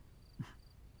 well,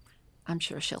 I'm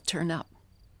sure she'll turn up.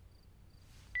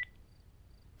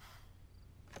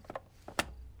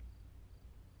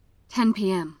 "10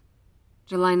 p.m.,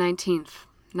 July 19th,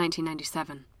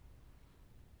 1997.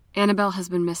 Annabelle has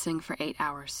been missing for 8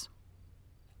 hours.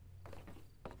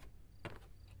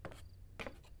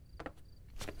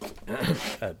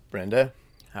 Brenda,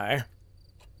 hi.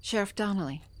 Sheriff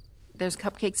Donnelly, there's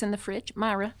cupcakes in the fridge.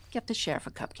 Myra, get the sheriff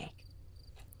a cupcake.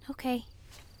 Okay.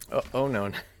 Oh no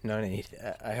need.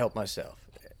 I help myself.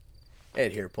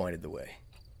 Ed here pointed the way.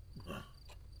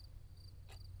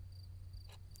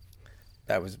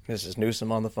 That was Mrs.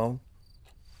 Newsom on the phone?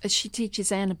 She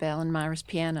teaches Annabelle and Myra's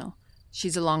piano.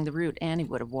 She's along the route Annie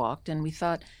would have walked, and we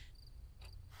thought...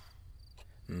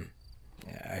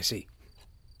 Yeah, I see.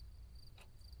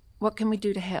 What can we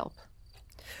do to help?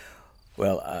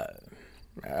 Well,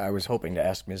 I was hoping to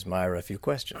ask Ms. Myra a few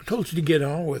questions. I told you to get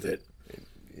on with it.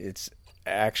 It's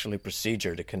actually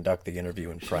procedure to conduct the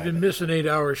interview in private. You've been missing 8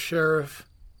 hours, Sheriff.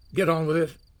 Get on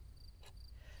with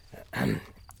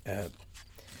it.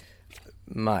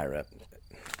 Myra,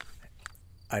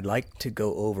 I'd like to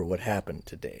go over what happened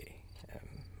today,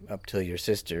 up till your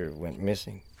sister went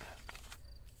missing.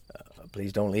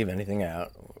 Please don't leave anything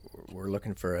out. We're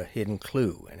looking for a hidden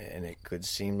clue, and it could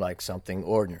seem like something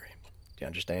ordinary. Do you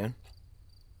understand?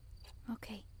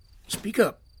 Okay. Speak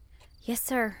up. Yes,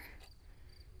 sir.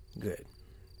 Good.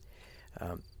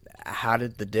 How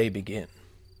did the day begin?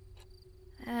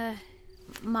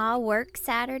 Ma works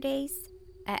Saturdays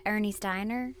at Ernie's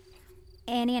Diner,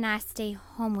 Annie and I stay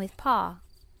home with Pa.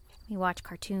 We watch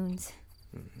cartoons.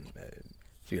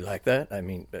 Do you like that? I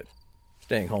mean,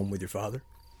 staying home with your father?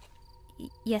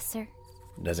 Yes, sir.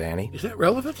 Does Annie? Is that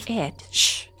relevant? Ed,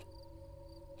 shh.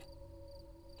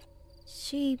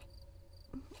 She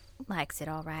likes it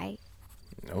all right.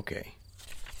 Okay.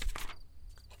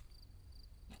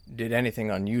 Did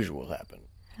anything unusual happen?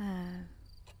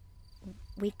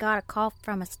 We got a call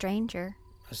from a stranger.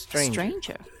 A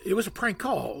stranger? It was a prank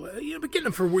call. You've been getting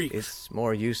them for weeks. It's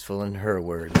more useful in her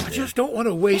words. I just don't want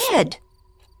to waste... Ed!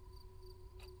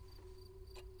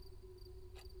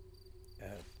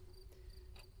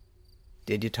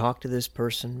 Did you talk to this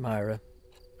person, Myra?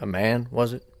 A man,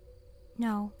 was it?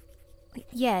 No.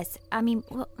 Yes, I mean,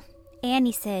 well,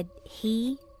 Annie said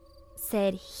he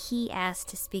asked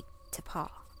to speak to Pa.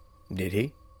 Did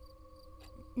he?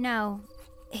 No,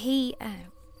 he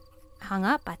hung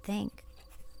up, I think.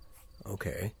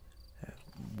 Okay.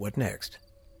 What next?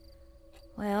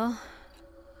 Well,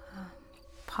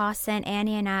 Pa sent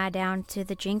Annie and I down to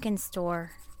the Jenkins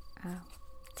store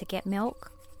to get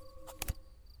milk.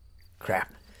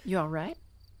 Crap. You all right?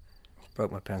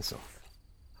 Broke my pencil.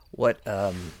 What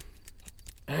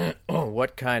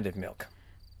kind of milk?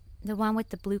 The one with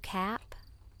the blue cap.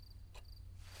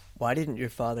 Why didn't your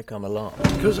father come along?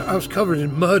 Because I was covered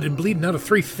in mud and bleeding out of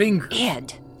 3 fingers.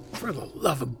 Ed! For the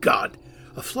love of God.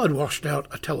 A flood washed out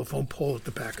a telephone pole at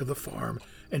the back of the farm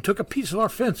and took a piece of our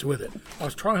fence with it. I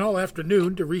was trying all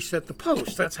afternoon to reset the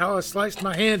post. That's how I sliced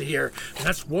my hand here. And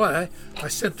that's why I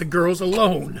sent the girls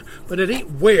alone. But it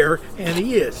ain't where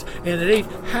Annie is. And it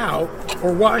ain't how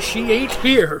or why she ain't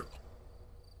here.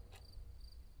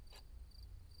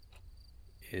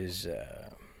 Is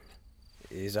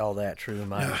all that true,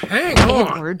 Mike? Now, hang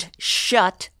on! Edward,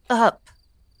 shut up.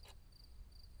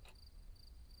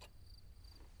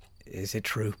 Is it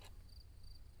true?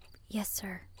 Yes,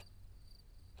 sir.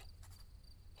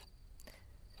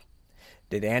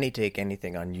 Did Annie take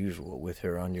anything unusual with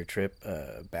her on your trip?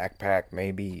 A backpack,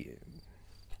 maybe?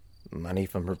 Money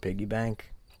from her piggy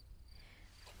bank?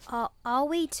 All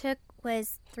we took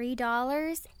was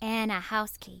 $3 and a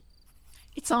house key.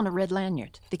 It's on a red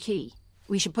lanyard, the key.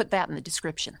 We should put that in the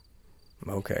description.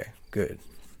 Okay, good.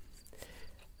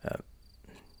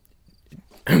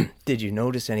 Did you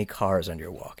notice any cars on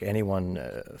your walk? Anyone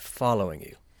following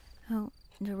you? Oh,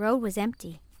 the road was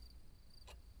empty.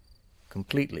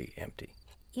 Completely empty?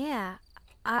 Yeah,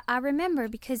 I remember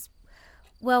because,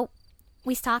 well,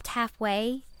 we stopped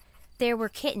halfway. There were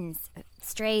kittens,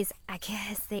 strays, I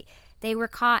guess. They were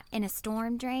caught in a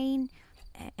storm drain,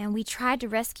 and we tried to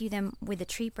rescue them with a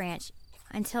tree branch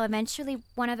until eventually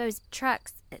one of those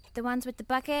trucks, the ones with the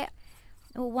bucket,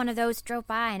 one of those drove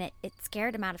by and it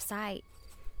scared them out of sight.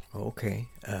 Okay.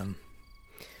 And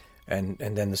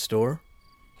then the store?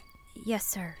 Yes,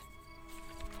 sir.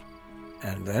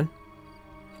 And then?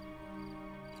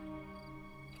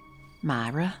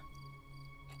 Myra?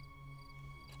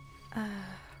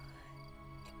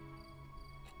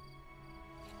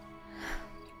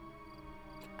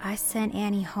 I sent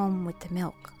Annie home with the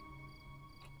milk.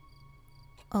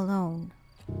 Alone.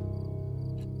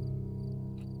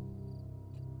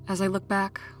 As I look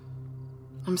back,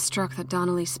 I'm struck that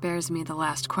Donnelly spares me the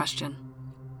last question.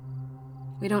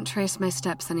 We don't trace my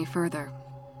steps any further.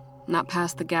 Not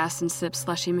past the gas and sip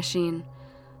slushy machine.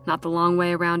 Not the long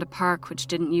way around a park which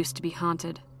didn't used to be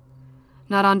haunted.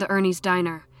 Not onto Ernie's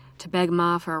diner to beg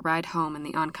Ma for a ride home in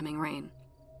the oncoming rain.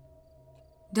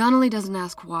 Donnelly doesn't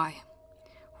ask why.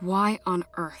 Why on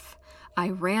earth I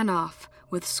ran off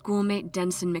with schoolmate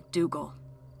Denson McDougal.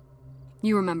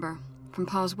 You remember, from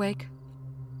Pa's wake?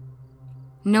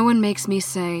 No one makes me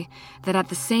say that at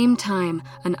the same time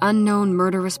an unknown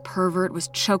murderous pervert was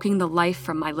choking the life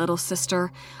from my little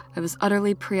sister, I was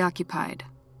utterly preoccupied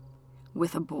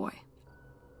with a boy.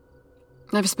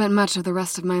 I've spent much of the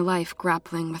rest of my life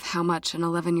grappling with how much an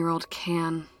 11-year-old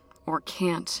can or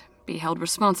can't be held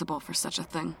responsible for such a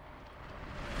thing.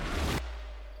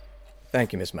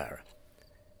 Thank you, Miss Myra.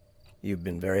 You've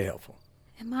been very helpful.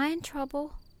 Am I in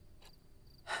trouble?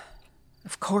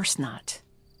 Of course not.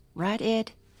 Right,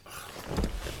 Ed?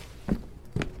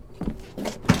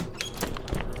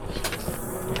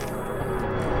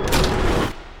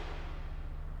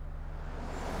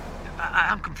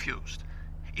 I'm confused.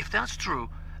 If that's true,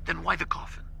 then why the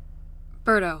coffin?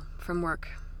 Berto, from work.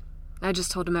 I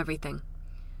just told him everything.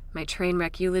 My train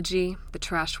wreck eulogy, the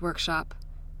trash workshop,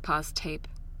 Pa's tape.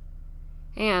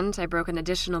 And I broke an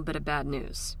additional bit of bad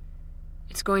news.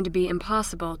 It's going to be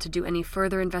impossible to do any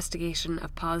further investigation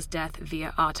of Pa's death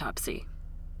via autopsy.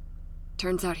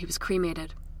 Turns out he was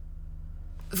cremated.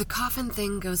 The coffin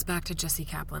thing goes back to Jesse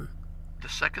Kaplan. The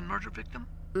second murder victim?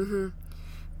 Mm-hmm.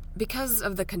 Because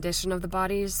of the condition of the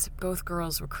bodies, both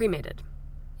girls were cremated.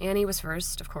 Annie was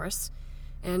first, of course,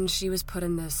 and she was put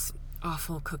in this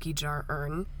awful cookie jar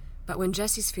urn. But when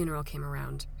Jessie's funeral came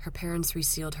around, her parents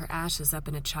resealed her ashes up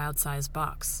in a child-sized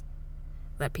box.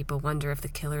 Let people wonder if the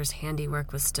killer's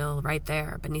handiwork was still right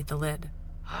there beneath the lid.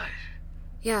 Hi.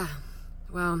 Yeah,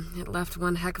 well, it left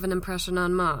one heck of an impression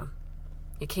on Ma.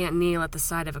 You can't kneel at the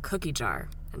side of a cookie jar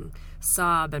and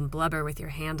sob and blubber with your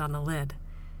hand on the lid.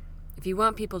 If you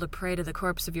want people to pray to the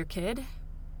corpse of your kid,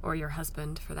 or your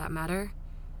husband for that matter,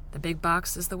 the big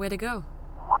box is the way to go.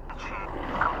 What did she...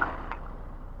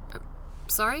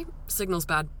 Sorry? Signal's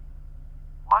bad.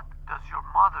 What does your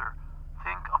mother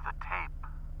think of the tape?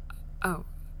 Oh.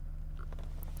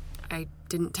 I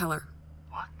didn't tell her.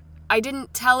 What? I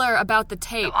didn't tell her about the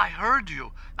tape. No, I heard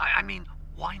you. I mean,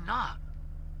 why not?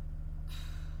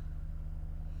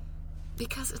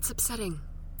 Because it's upsetting.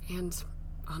 And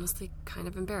honestly, kind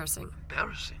of embarrassing.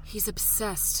 Embarrassing? He's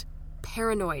obsessed.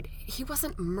 Paranoid. He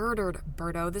wasn't murdered,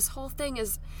 Berto. This whole thing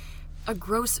is a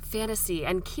gross fantasy,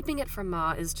 and keeping it from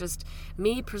Ma is just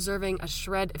me preserving a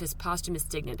shred of his posthumous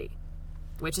dignity.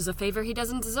 Which is a favor he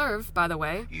doesn't deserve, by the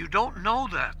way. You don't know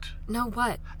that. Know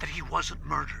what? That he wasn't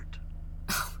murdered.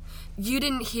 You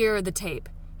didn't hear the tape.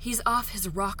 He's off his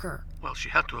rocker. Well, she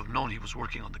had to have known he was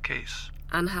working on the case.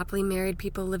 Unhappily married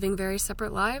people living very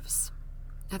separate lives?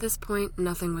 At this point,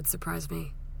 nothing would surprise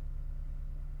me.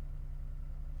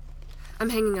 I'm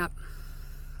hanging up.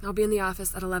 I'll be in the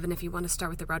office at 11 if you want to start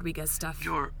with the Rodriguez stuff.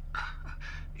 You're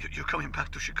coming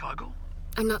back to Chicago?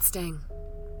 I'm not staying.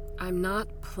 I'm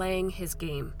not playing his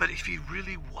game. But if he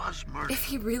really was murdered... If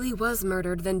he really was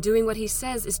murdered, then doing what he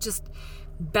says is just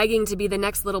begging to be the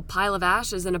next little pile of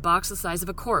ashes in a box the size of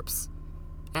a corpse.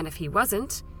 And if he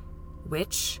wasn't,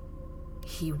 which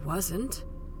he wasn't,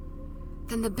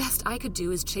 then the best I could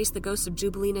do is chase the ghost of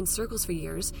Jubileen in circles for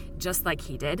years, just like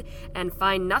he did, and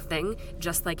find nothing,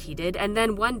 just like he did, and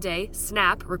then one day,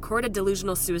 snap, record a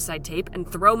delusional suicide tape,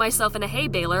 and throw myself in a hay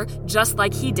baler, just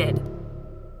like he did.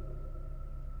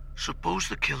 Suppose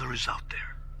the killer is out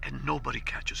there, and nobody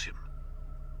catches him.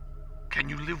 Can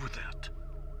you live with that?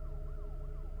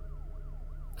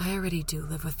 I already do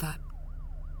live with that.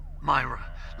 Myra,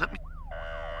 let me...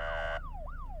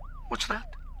 What's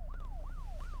that?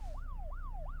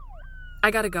 I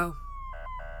gotta go.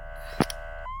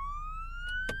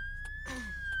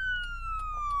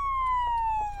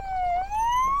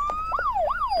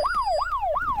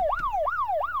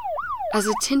 As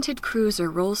a tinted cruiser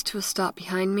rolls to a stop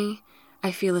behind me,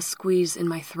 I feel a squeeze in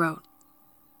my throat.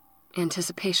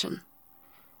 Anticipation.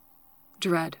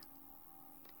 Dread.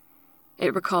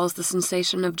 It recalls the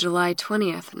sensation of July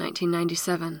 20th,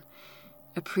 1997,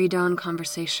 a pre-dawn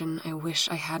conversation I wish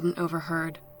I hadn't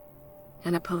overheard,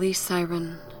 and a police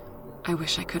siren I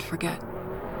wish I could forget.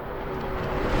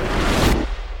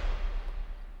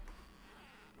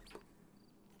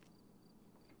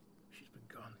 She's been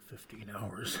gone 15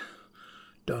 hours.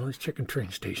 Donnelly's checking train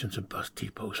stations and bus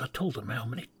depots. I told him how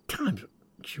many times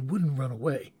she wouldn't run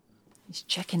away. He's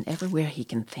checking everywhere he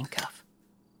can think of.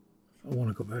 I want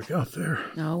to go back out there.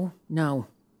 No.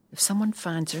 If someone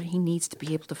finds her, he needs to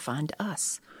be able to find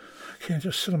us. I can't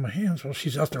just sit on my hands while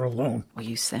she's out there alone. Well,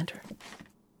 you sent her.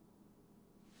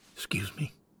 Excuse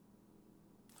me?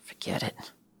 Forget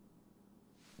it.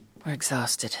 We're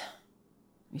exhausted.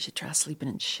 We should try sleeping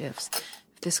in shifts.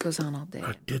 If this goes on all day...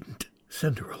 I didn't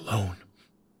send her alone.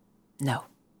 No.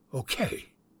 Okay.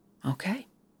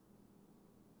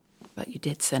 But you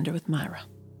did send her with Myra,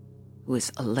 who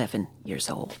is 11 years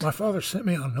old. My father sent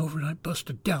me on an overnight bus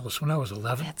to Dallas when I was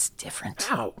 11. That's different.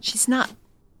 How? She's not...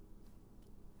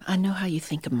 I know how you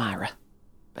think of Myra,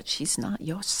 but she's not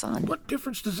your son. What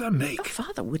difference does that make? Your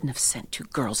father wouldn't have sent two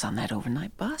girls on that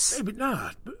overnight bus. Maybe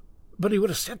not, but he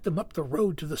would have sent them up the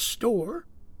road to the store.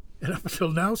 And up until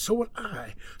now, so would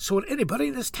I. So would anybody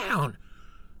in this town.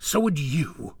 So would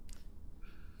you.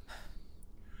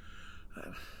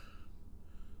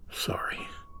 Sorry.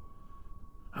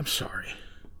 I'm sorry.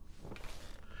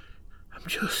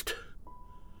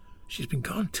 She's been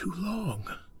gone too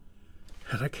long.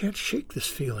 And I can't shake this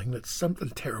feeling that something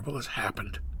terrible has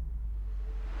happened.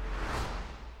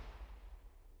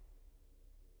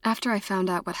 After I found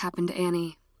out what happened to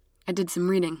Annie, I did some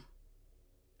reading.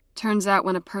 Turns out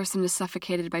when a person is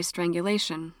suffocated by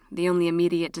strangulation, the only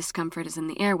immediate discomfort is in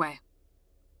the airway.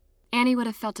 Annie would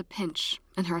have felt a pinch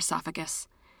in her esophagus,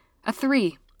 a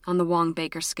 3 on the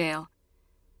Wong-Baker scale.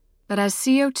 But as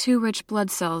CO2-rich blood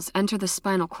cells enter the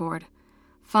spinal cord,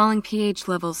 falling pH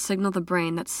levels signal the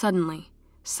brain that suddenly,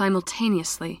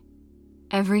 simultaneously,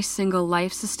 every single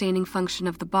life-sustaining function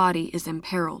of the body is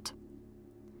imperiled.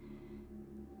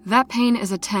 That pain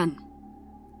is a 10.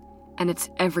 and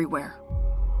it's everywhere.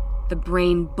 The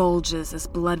brain bulges as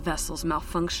blood vessels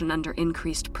malfunction under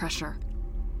increased pressure.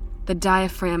 The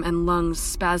diaphragm and lungs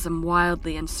spasm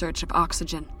wildly in search of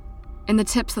oxygen. In the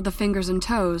tips of the fingers and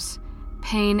toes,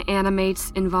 pain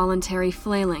animates involuntary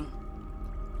flailing.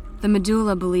 The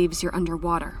medulla believes you're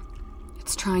underwater.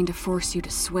 It's trying to force you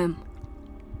to swim.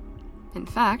 In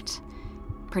fact,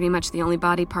 pretty much the only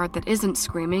body part that isn't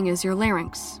screaming is your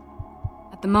larynx.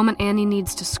 At the moment Annie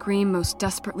needs to scream most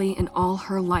desperately in all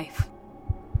her life,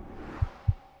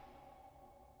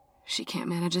 she can't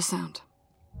manage a sound.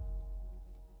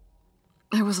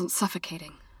 I wasn't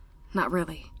suffocating. Not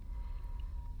really.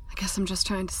 I guess I'm just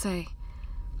trying to say,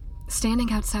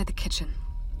 standing outside the kitchen,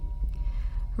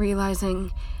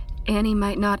 realizing Annie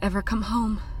might not ever come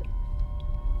home,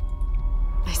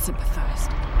 I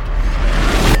sympathized.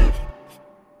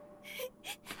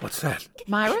 What's that?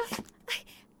 Myra?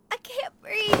 I can't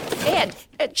breathe. Ed,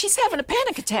 she's having a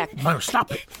panic attack. Myra,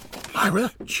 stop it.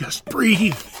 Myra, just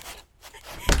breathe.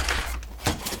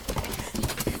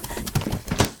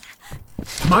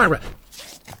 Myra!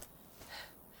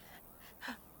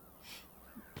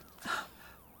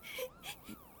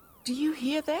 Do you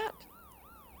hear that?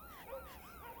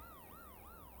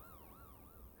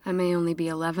 I may only be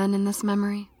 11 in this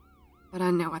memory, but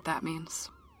I know what that means.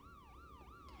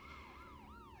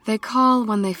 They call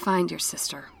when they find your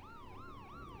sister.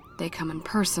 They come in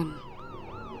person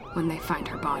when they find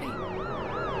her body.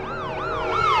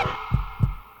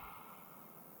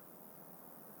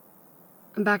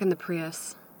 I'm back in the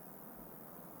Prius.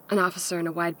 An officer in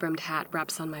a wide-brimmed hat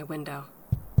raps on my window.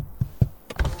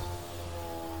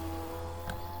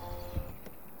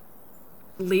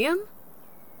 Liam?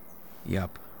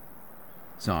 Yup.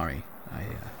 Sorry, I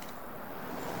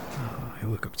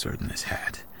look absurd in this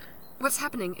hat. What's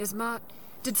happening? Is Ma...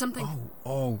 Did something...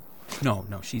 Oh, no,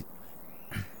 she...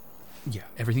 Yeah,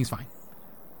 everything's fine.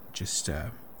 Just,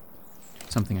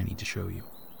 something I need to show you.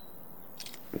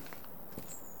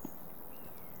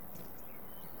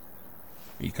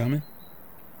 Are you coming?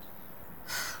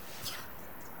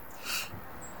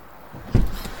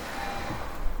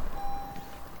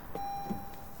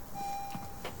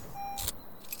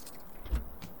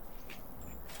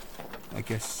 I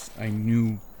guess I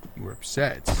knew you were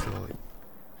upset, so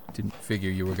I didn't figure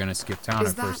you were gonna skip town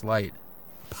at first light.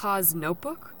 Pa's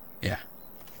notebook? Yeah.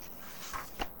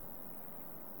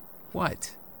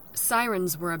 What?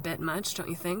 Sirens were a bit much, don't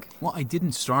you think? Well, I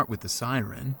didn't start with the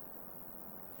siren.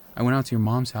 I went out to your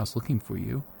mom's house looking for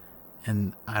you,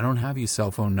 and I don't have your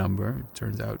cell phone number. It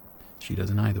turns out she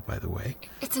doesn't either, by the way.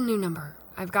 It's a new number.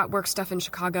 I've got work stuff in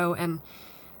Chicago, and...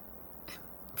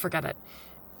 Forget it.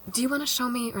 Do you want to show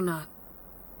me or not?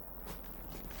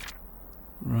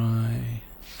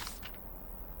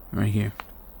 Right here.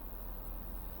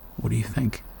 What do you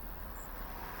think?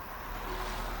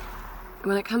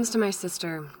 When it comes to my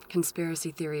sister,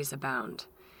 conspiracy theories abound.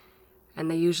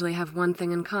 And they usually have one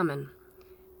thing in common.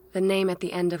 The name at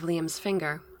the end of Liam's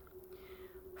finger.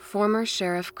 Former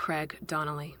Sheriff Craig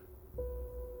Donnelly.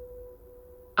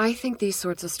 I think these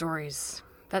sorts of stories,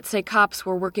 that say cops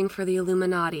were working for the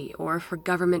Illuminati or for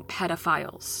government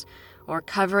pedophiles, or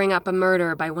covering up a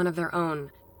murder by one of their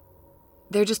own,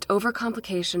 they're just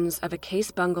overcomplications of a case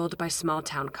bungled by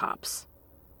small-town cops.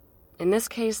 In this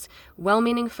case,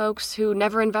 well-meaning folks who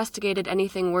never investigated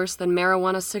anything worse than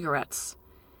marijuana cigarettes.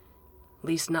 At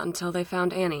least not until they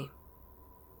found Annie.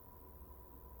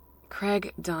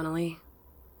 Craig Donnelly.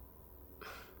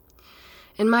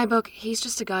 In my book, he's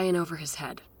just a guy in over his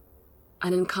head.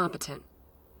 An incompetent.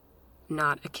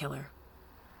 Not a killer.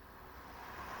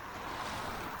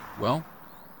 Well?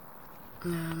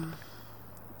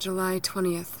 July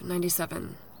 20th,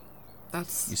 97.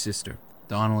 That's... Your sister.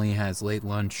 Donnelly has late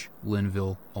lunch,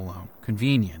 Linville, alone.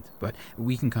 Convenient, but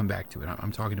we can come back to it.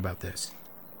 I'm talking about this.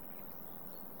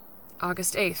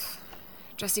 August 8th.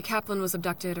 Jesse Kaplan was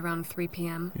abducted around 3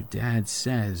 p.m. Your dad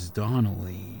says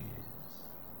Donnelly...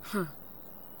 Huh.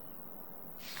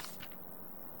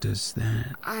 Does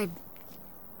that...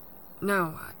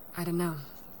 No, I don't know.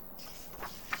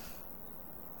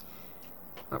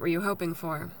 What were you hoping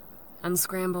for?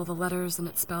 Unscramble the letters and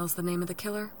it spells the name of the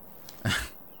killer?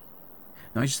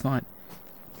 No, I just thought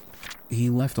he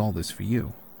left all this for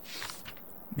you.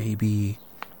 Maybe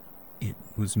it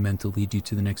was meant to lead you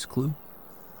to the next clue?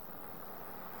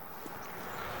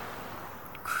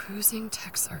 Cruising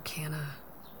Texarkana,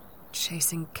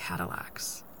 chasing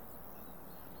Cadillacs.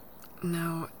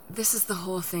 No, this is the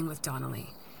whole thing with Donnelly.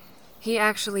 He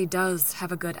actually does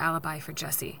have a good alibi for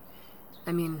Jesse.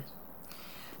 I mean,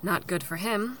 not good for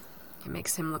him. It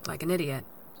makes him look like an idiot.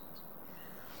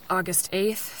 August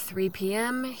 8th, 3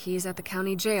 p.m., he's at the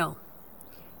county jail.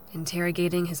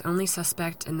 interrogating his only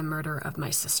suspect in the murder of my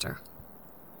sister.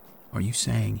 Are you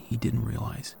saying he didn't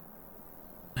realize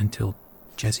until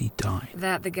Jessie died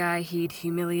that the guy he'd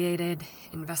humiliated,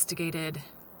 investigated,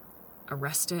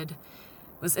 arrested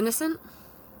was innocent?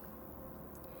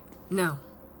 No.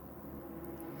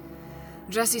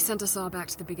 Jessie sent us all back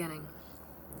to the beginning,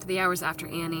 to the hours after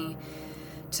Annie,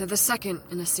 to the second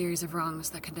in a series of wrongs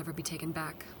that could never be taken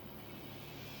back.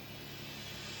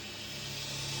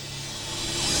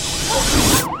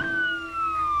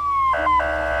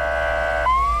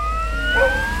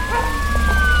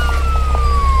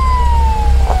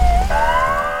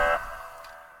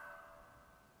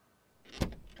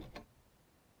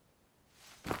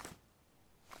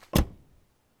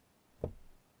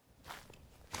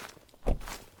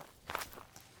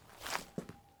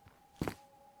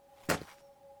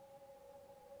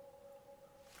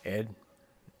 Ed?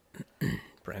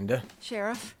 Brenda?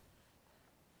 Sheriff,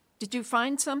 did you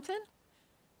find something?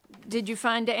 Did you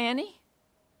find Annie?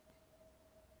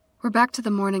 We're back to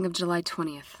the morning of July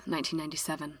 20th,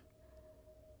 1997.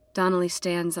 Donnelly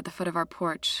stands at the foot of our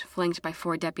porch, flanked by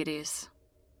 4 deputies.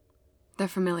 They're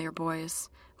familiar boys,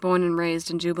 born and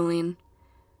raised in Jubilee.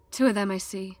 2 of them, I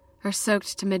see, are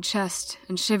soaked to mid-chest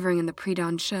and shivering in the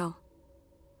pre-dawn chill.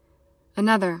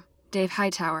 Another, Dave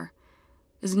Hightower,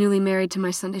 is newly married to my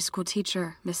Sunday school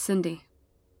teacher, Miss Cindy.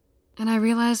 And I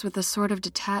realize with a sort of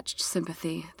detached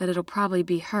sympathy that it'll probably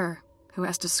be her who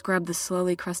has to scrub the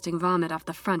slowly crusting vomit off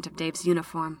the front of Dave's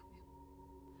uniform.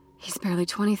 He's barely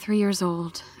 23 years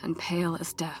old and pale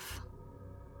as death.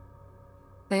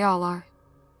 They all are.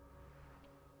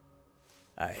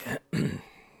 I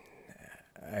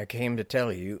came to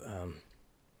tell you,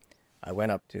 I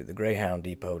went up to the Greyhound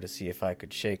Depot to see if I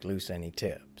could shake loose any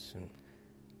tips. And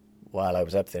while I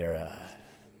was up there,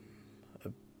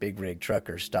 a big rig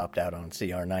trucker stopped out on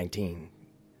CR-19,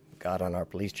 got on our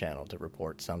police channel to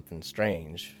report something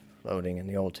strange floating in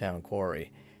the Old Town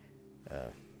Quarry.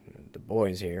 The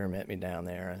boys here met me down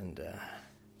there, and,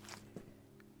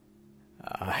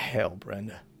 hell,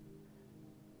 Brenda.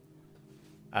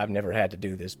 I've never had to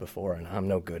do this before, and I'm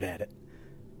no good at it.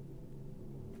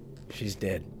 She's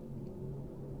dead.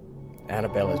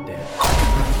 Annabella's dead.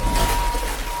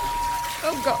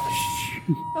 Oh, gosh.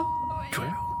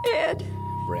 Oh, Ed.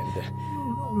 Brenda.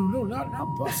 No,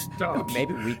 not bus stop.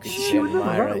 Maybe we could She send would never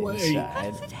Myra run away. inside.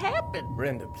 How did it happen?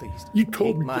 Brenda, please. You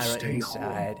told Take me Myra to stay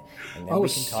inside, home. and then I we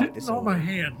was can talk sitting this on over. my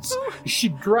hands. She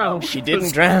drowned. She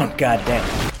didn't drown,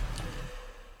 goddamn.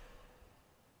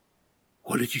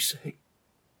 What did you say?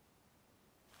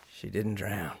 She didn't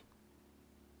drown.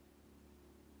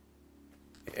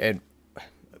 Ed,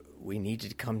 we need you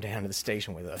to come down to the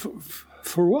station with us.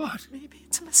 For what? Maybe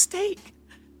it's a mistake.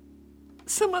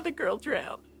 Some other girl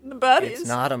drowned. The body's... It's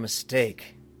not a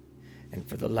mistake. And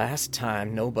for the last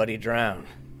time, nobody drowned.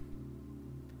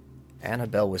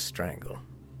 Annabelle was strangled.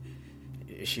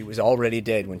 She was already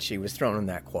dead when she was thrown in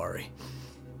that quarry.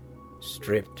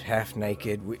 Stripped, half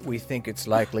naked. We think it's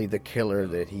likely the killer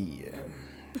that he...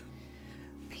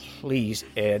 Please,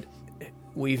 Ed.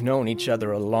 We've known each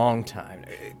other a long time.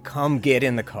 Come get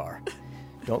in the car.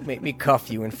 Don't make me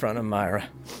cuff you in front of Myra.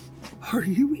 Are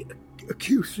you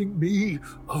accusing me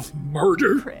of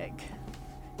murder? Craig,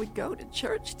 we go to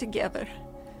church together.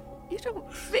 You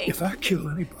don't think... If I kill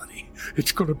anybody,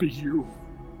 it's gonna be you.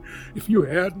 If you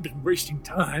hadn't been wasting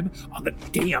time on the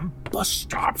damn bus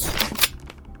stops.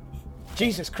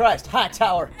 Jesus Christ,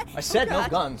 Hightower! I said no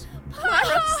guns.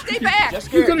 Myra, stay back!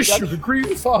 Just You're scared. gonna shoot a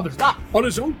grieving father on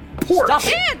his own porch. Stop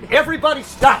it! Everybody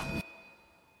stop!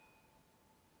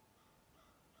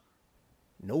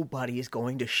 Nobody is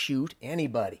going to shoot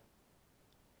anybody.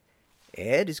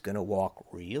 Ed is going to walk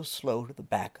real slow to the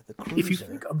back of the cruiser. If you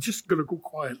think I'm just gonna go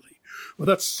quietly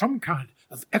without some kind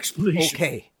of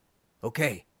explanation...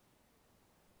 Okay.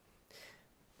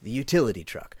 The utility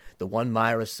truck, the one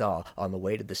Myra saw on the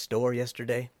way to the store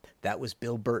yesterday, that was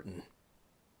Bill Burton.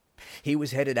 He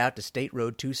was headed out to State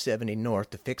Road 270 North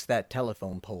to fix that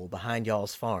telephone pole behind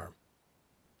y'all's farm.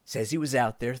 Says he was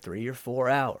out there 3 or 4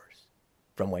 hours,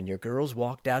 from when your girls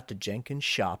walked out to Jenkins'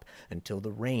 shop until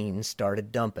the rain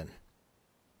started dumping.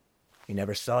 He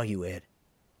never saw you, Ed.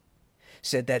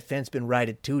 Said that fence been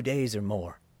righted 2 days or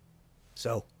more.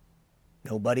 So,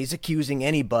 nobody's accusing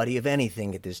anybody of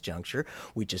anything at this juncture.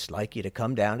 We'd just like you to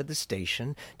come down to the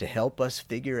station to help us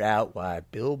figure out why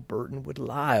Bill Burton would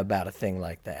lie about a thing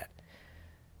like that.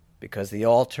 Because the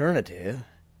alternative...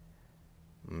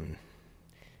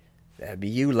 that'd be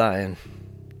you lying.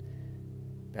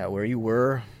 About where you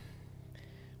were.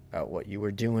 About what you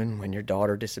were doing when your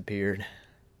daughter disappeared.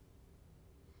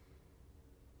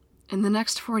 In the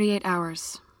next 48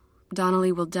 hours,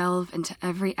 Donnelly will delve into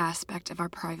every aspect of our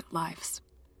private lives.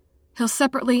 He'll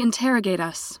separately interrogate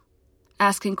us,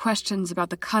 asking questions about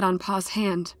the cut on Pa's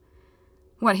hand,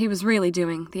 what he was really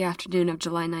doing the afternoon of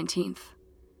July 19th.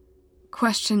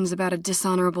 Questions about a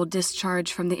dishonorable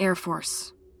discharge from the Air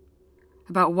Force,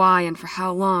 about why and for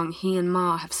how long he and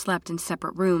Ma have slept in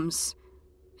separate rooms,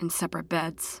 in separate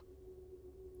beds.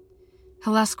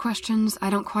 He'll ask questions I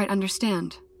don't quite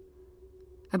understand,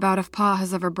 about if Pa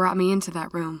has ever brought me into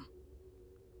that room,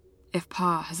 if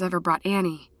Pa has ever brought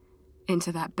Annie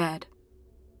into that bed.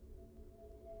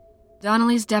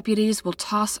 Donnelly's deputies will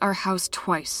toss our house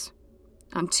twice,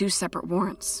 on 2 separate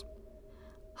warrants.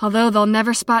 Although they'll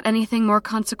never spot anything more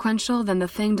consequential than the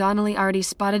thing Donnelly already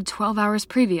spotted 12 hours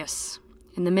previous,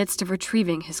 in the midst of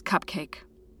retrieving his cupcake.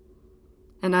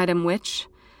 An item which,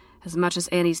 as much as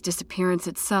Annie's disappearance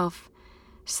itself,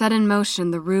 set in motion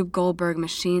the Rube Goldberg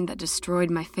machine that destroyed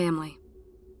my family.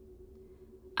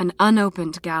 An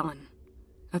unopened gallon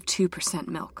of 2%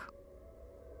 milk.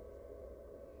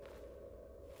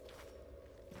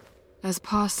 As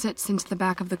Pa sits into the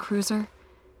back of the cruiser,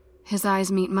 his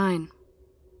eyes meet mine.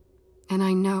 And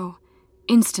I know,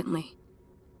 instantly,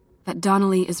 that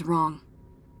Donnelly is wrong.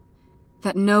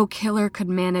 That no killer could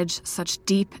manage such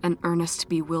deep and earnest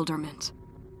bewilderment.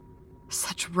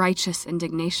 Such righteous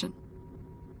indignation.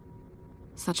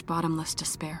 Such bottomless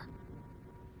despair.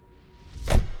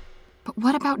 But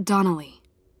what about Donnelly?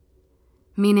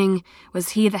 Meaning, was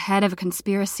he the head of a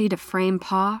conspiracy to frame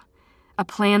Pa? A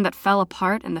plan that fell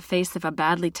apart in the face of a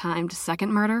badly timed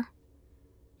second murder?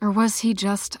 Or was he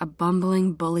just a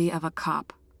bumbling bully of a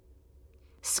cop,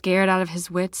 scared out of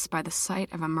his wits by the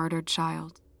sight of a murdered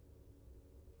child?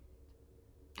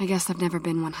 I guess I've never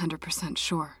been 100%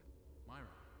 sure.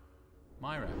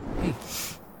 Myra, hey.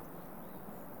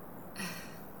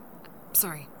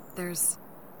 Sorry, there's...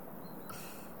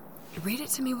 Read it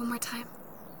to me one more time.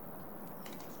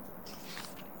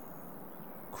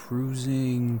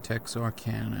 Cruising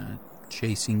Texarkana,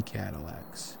 chasing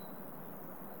Cadillacs.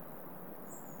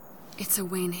 It's a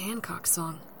Wayne Hancock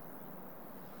song.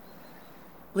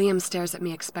 Liam stares at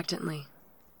me expectantly.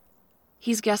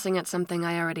 He's guessing at something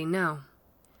I already know.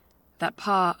 That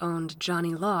Pa owned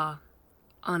Johnny Law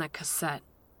on a cassette.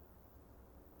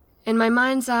 In my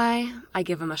mind's eye, I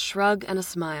give him a shrug and a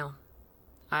smile.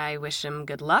 I wish him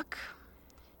good luck,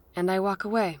 and I walk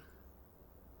away.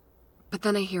 But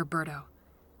then I hear Berto.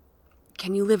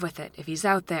 Can you live with it if he's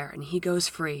out there and he goes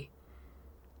free?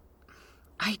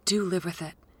 I do live with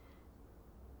it.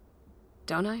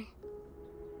 Don't I?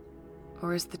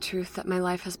 Or is the truth that my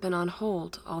life has been on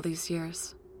hold all these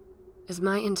years? Is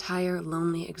my entire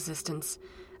lonely existence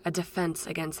a defense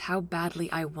against how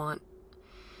badly I want,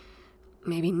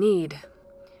 maybe need,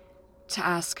 to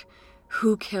ask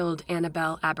who killed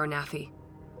Annabelle Abernathy,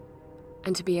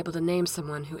 and to be able to name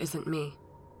someone who isn't me?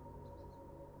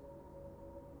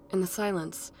 In the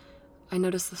silence, I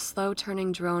notice the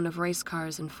slow-turning drone of race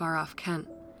cars in far-off Kent,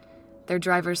 their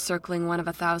drivers circling one of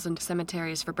 1,000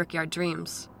 cemeteries for Brickyard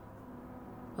Dreams.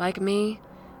 Like me,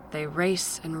 they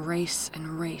race and race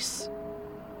and race,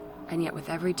 and yet with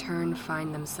every turn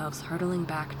find themselves hurtling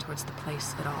back towards the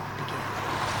place it all began.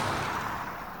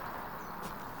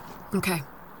 Okay,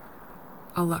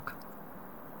 I'll look.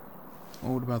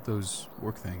 Well, what about those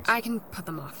work things? I can put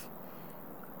them off.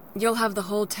 You'll have the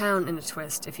whole town in a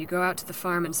twist if you go out to the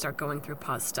farm and start going through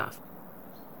Pa's stuff.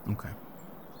 Okay,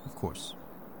 of course.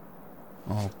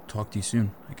 I'll talk to you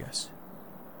soon, I guess.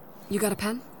 You got a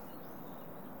pen?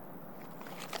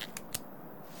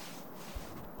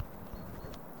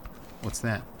 What's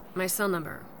that? My cell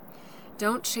number.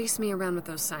 Don't chase me around with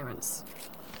those sirens.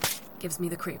 Gives me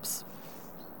the creeps.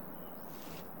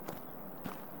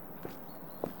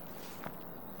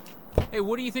 Hey,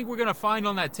 what do you think we're gonna find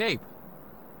on that tape?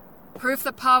 Proof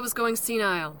that Pa was going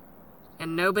senile,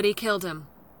 and nobody killed him.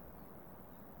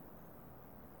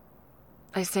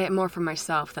 I say it more for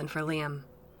myself than for Liam.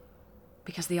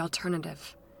 Because the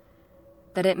alternative,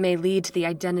 that it may lead to the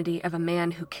identity of a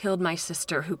man who killed my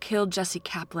sister, who killed Jesse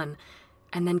Kaplan,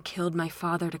 and then killed my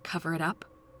father to cover it up,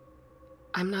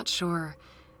 I'm not sure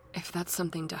if that's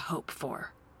something to hope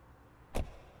for,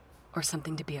 or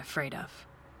something to be afraid of.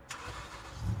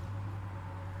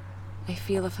 I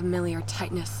feel a familiar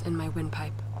tightness in my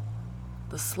windpipe,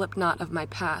 the slipknot of my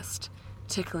past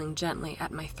tickling gently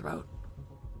at my throat.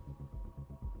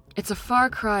 It's a far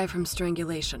cry from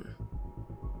strangulation,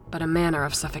 but a manner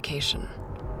of suffocation,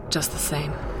 just the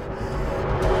same.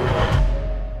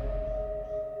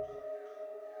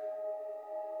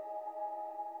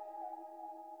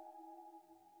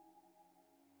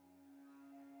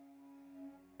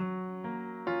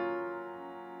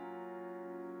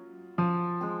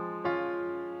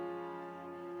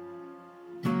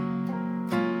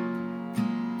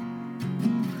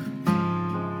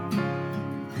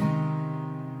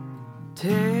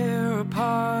 tear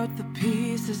apart the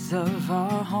pieces of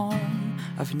our home.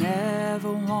 I've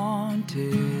never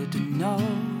wanted to know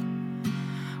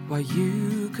why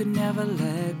you could never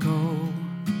let go.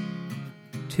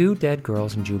 Two Dead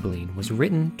Girls in Jubileen was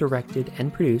written, directed,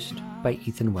 and produced by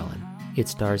Ethan Wellen. It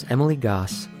stars Emily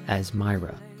Goss as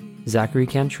Myra, Zachary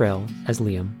Cantrell as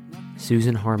Liam,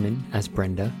 Susan Harmon as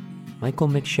Brenda, Michael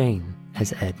McShane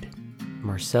as Ed,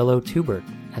 Marcelo Tubert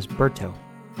as Berto,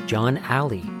 John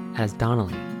Alley as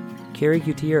Donnelly, Carrie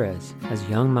Gutierrez as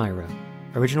young Myra.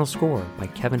 Original score by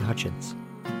Kevin Hutchins.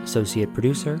 Associate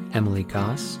producer Emily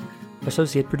Goss.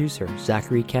 Associate producer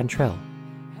Zachary Cantrell.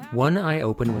 One Eye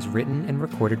Open was written and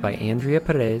recorded by Andrea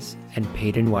Perez and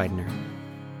Peyton Widener.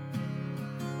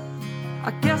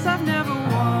 I guess I've never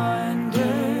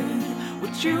wondered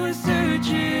what you were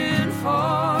searching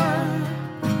for.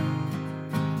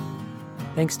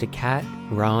 Thanks to Kat,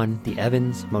 Ron, the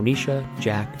Evans, Monisha,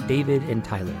 Jack, David, and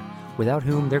Tyler, without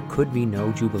whom there could be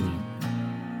no Jubileen.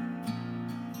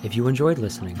 If you enjoyed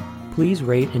listening, please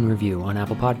rate and review on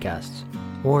Apple Podcasts,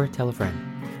 or tell a friend.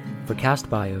 For cast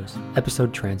bios,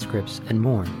 episode transcripts, and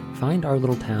more, find Our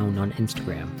Little Town on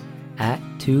Instagram,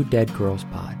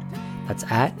 @2deadgirlspod. That's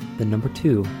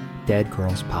 @2 Dead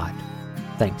Girls Pod.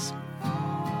 Thanks.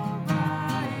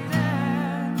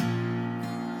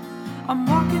 I'm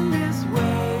walking this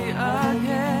way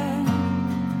again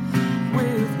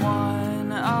with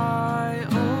one eye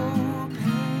open.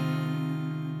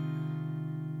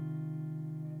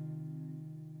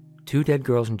 Two Dead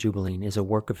Girls in Jubileen is a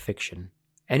work of fiction.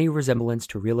 Any resemblance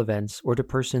to real events or to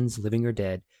persons living or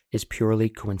dead is purely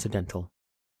coincidental.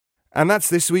 And that's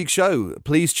this week's show.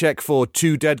 Please check for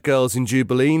Two Dead Girls in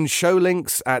Jubileen show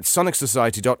links at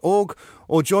sonicsociety.org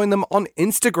or join them on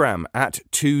Instagram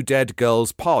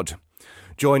 @2deadgirlspod.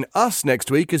 Join us next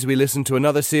week as we listen to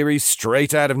another series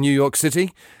straight out of New York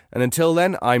City. And until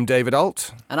then, I'm David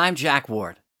Alt. And I'm Jack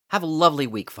Ward. Have a lovely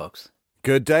week, folks.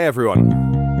 Good day, everyone.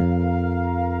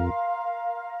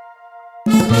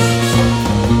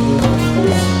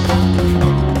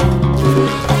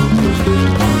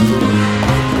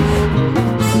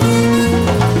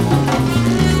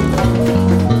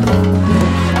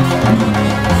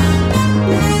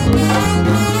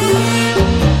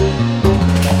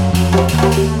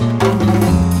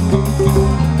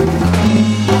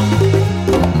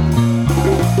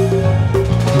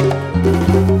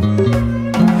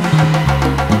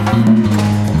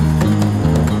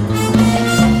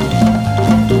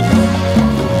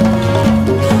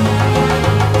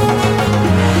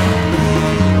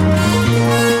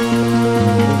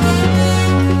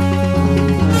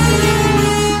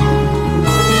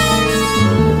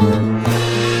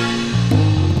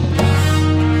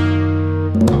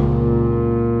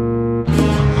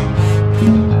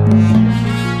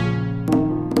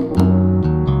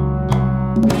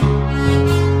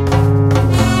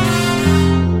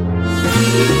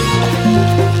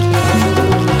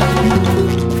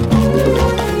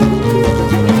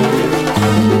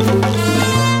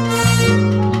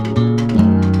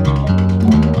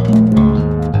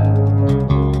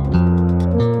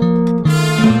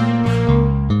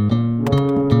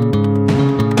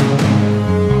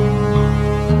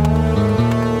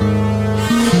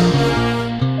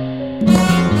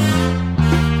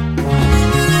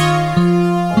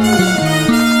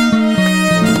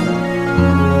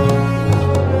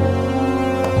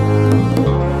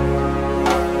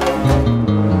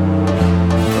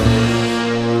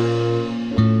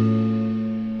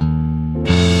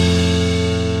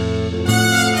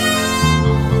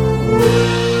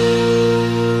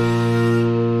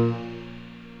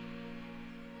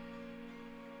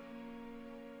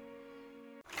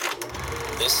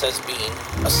 This has been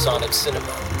a Sonic Cinema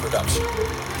production.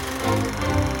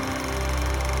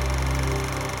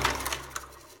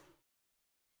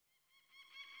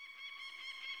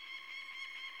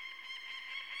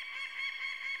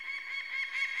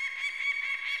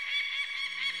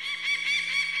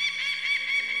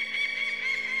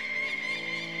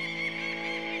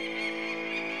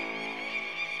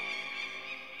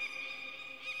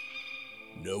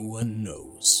 No one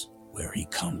knows where he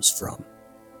comes from.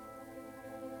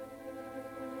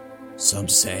 Some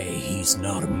say he's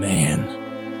not a man.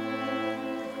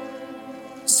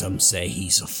 Some say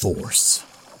he's a force.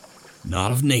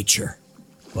 Not of nature,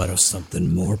 but of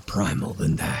something more primal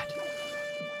than that.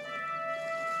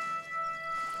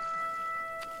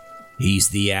 He's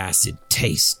the acid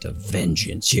taste of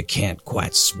vengeance you can't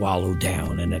quite swallow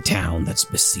down in a town that's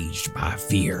besieged by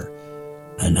fear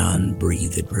and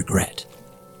unbreathed regret.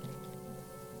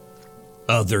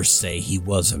 Others say he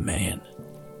was a man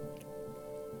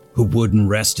who wouldn't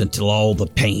rest until all the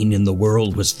pain in the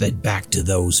world was fed back to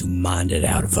those who mined it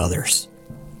out of others.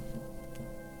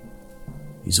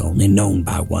 He's only known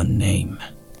by one name,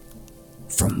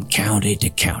 from county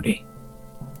to county,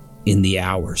 in the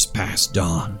hours past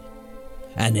dawn,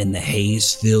 and in the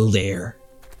haze-filled air.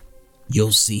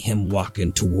 You'll see him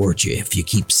walking toward you if you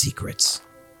keep secrets,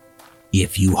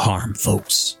 if you harm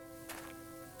folks.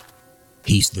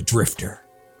 He's the Drifter,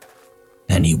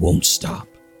 and he won't stop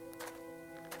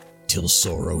till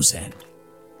sorrow's end.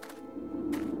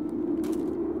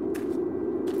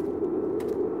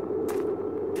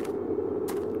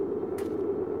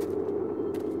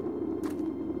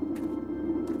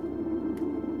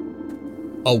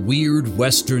 A weird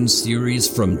Western series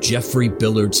from Jeffrey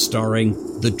Billard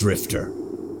starring The Drifter.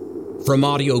 From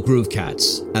Audio Groove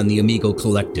Cats and the Amigo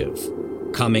Collective.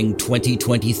 Coming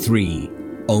 2023,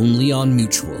 only on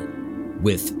Mutual,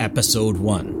 with Episode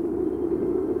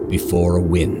 1, Before a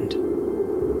Wind.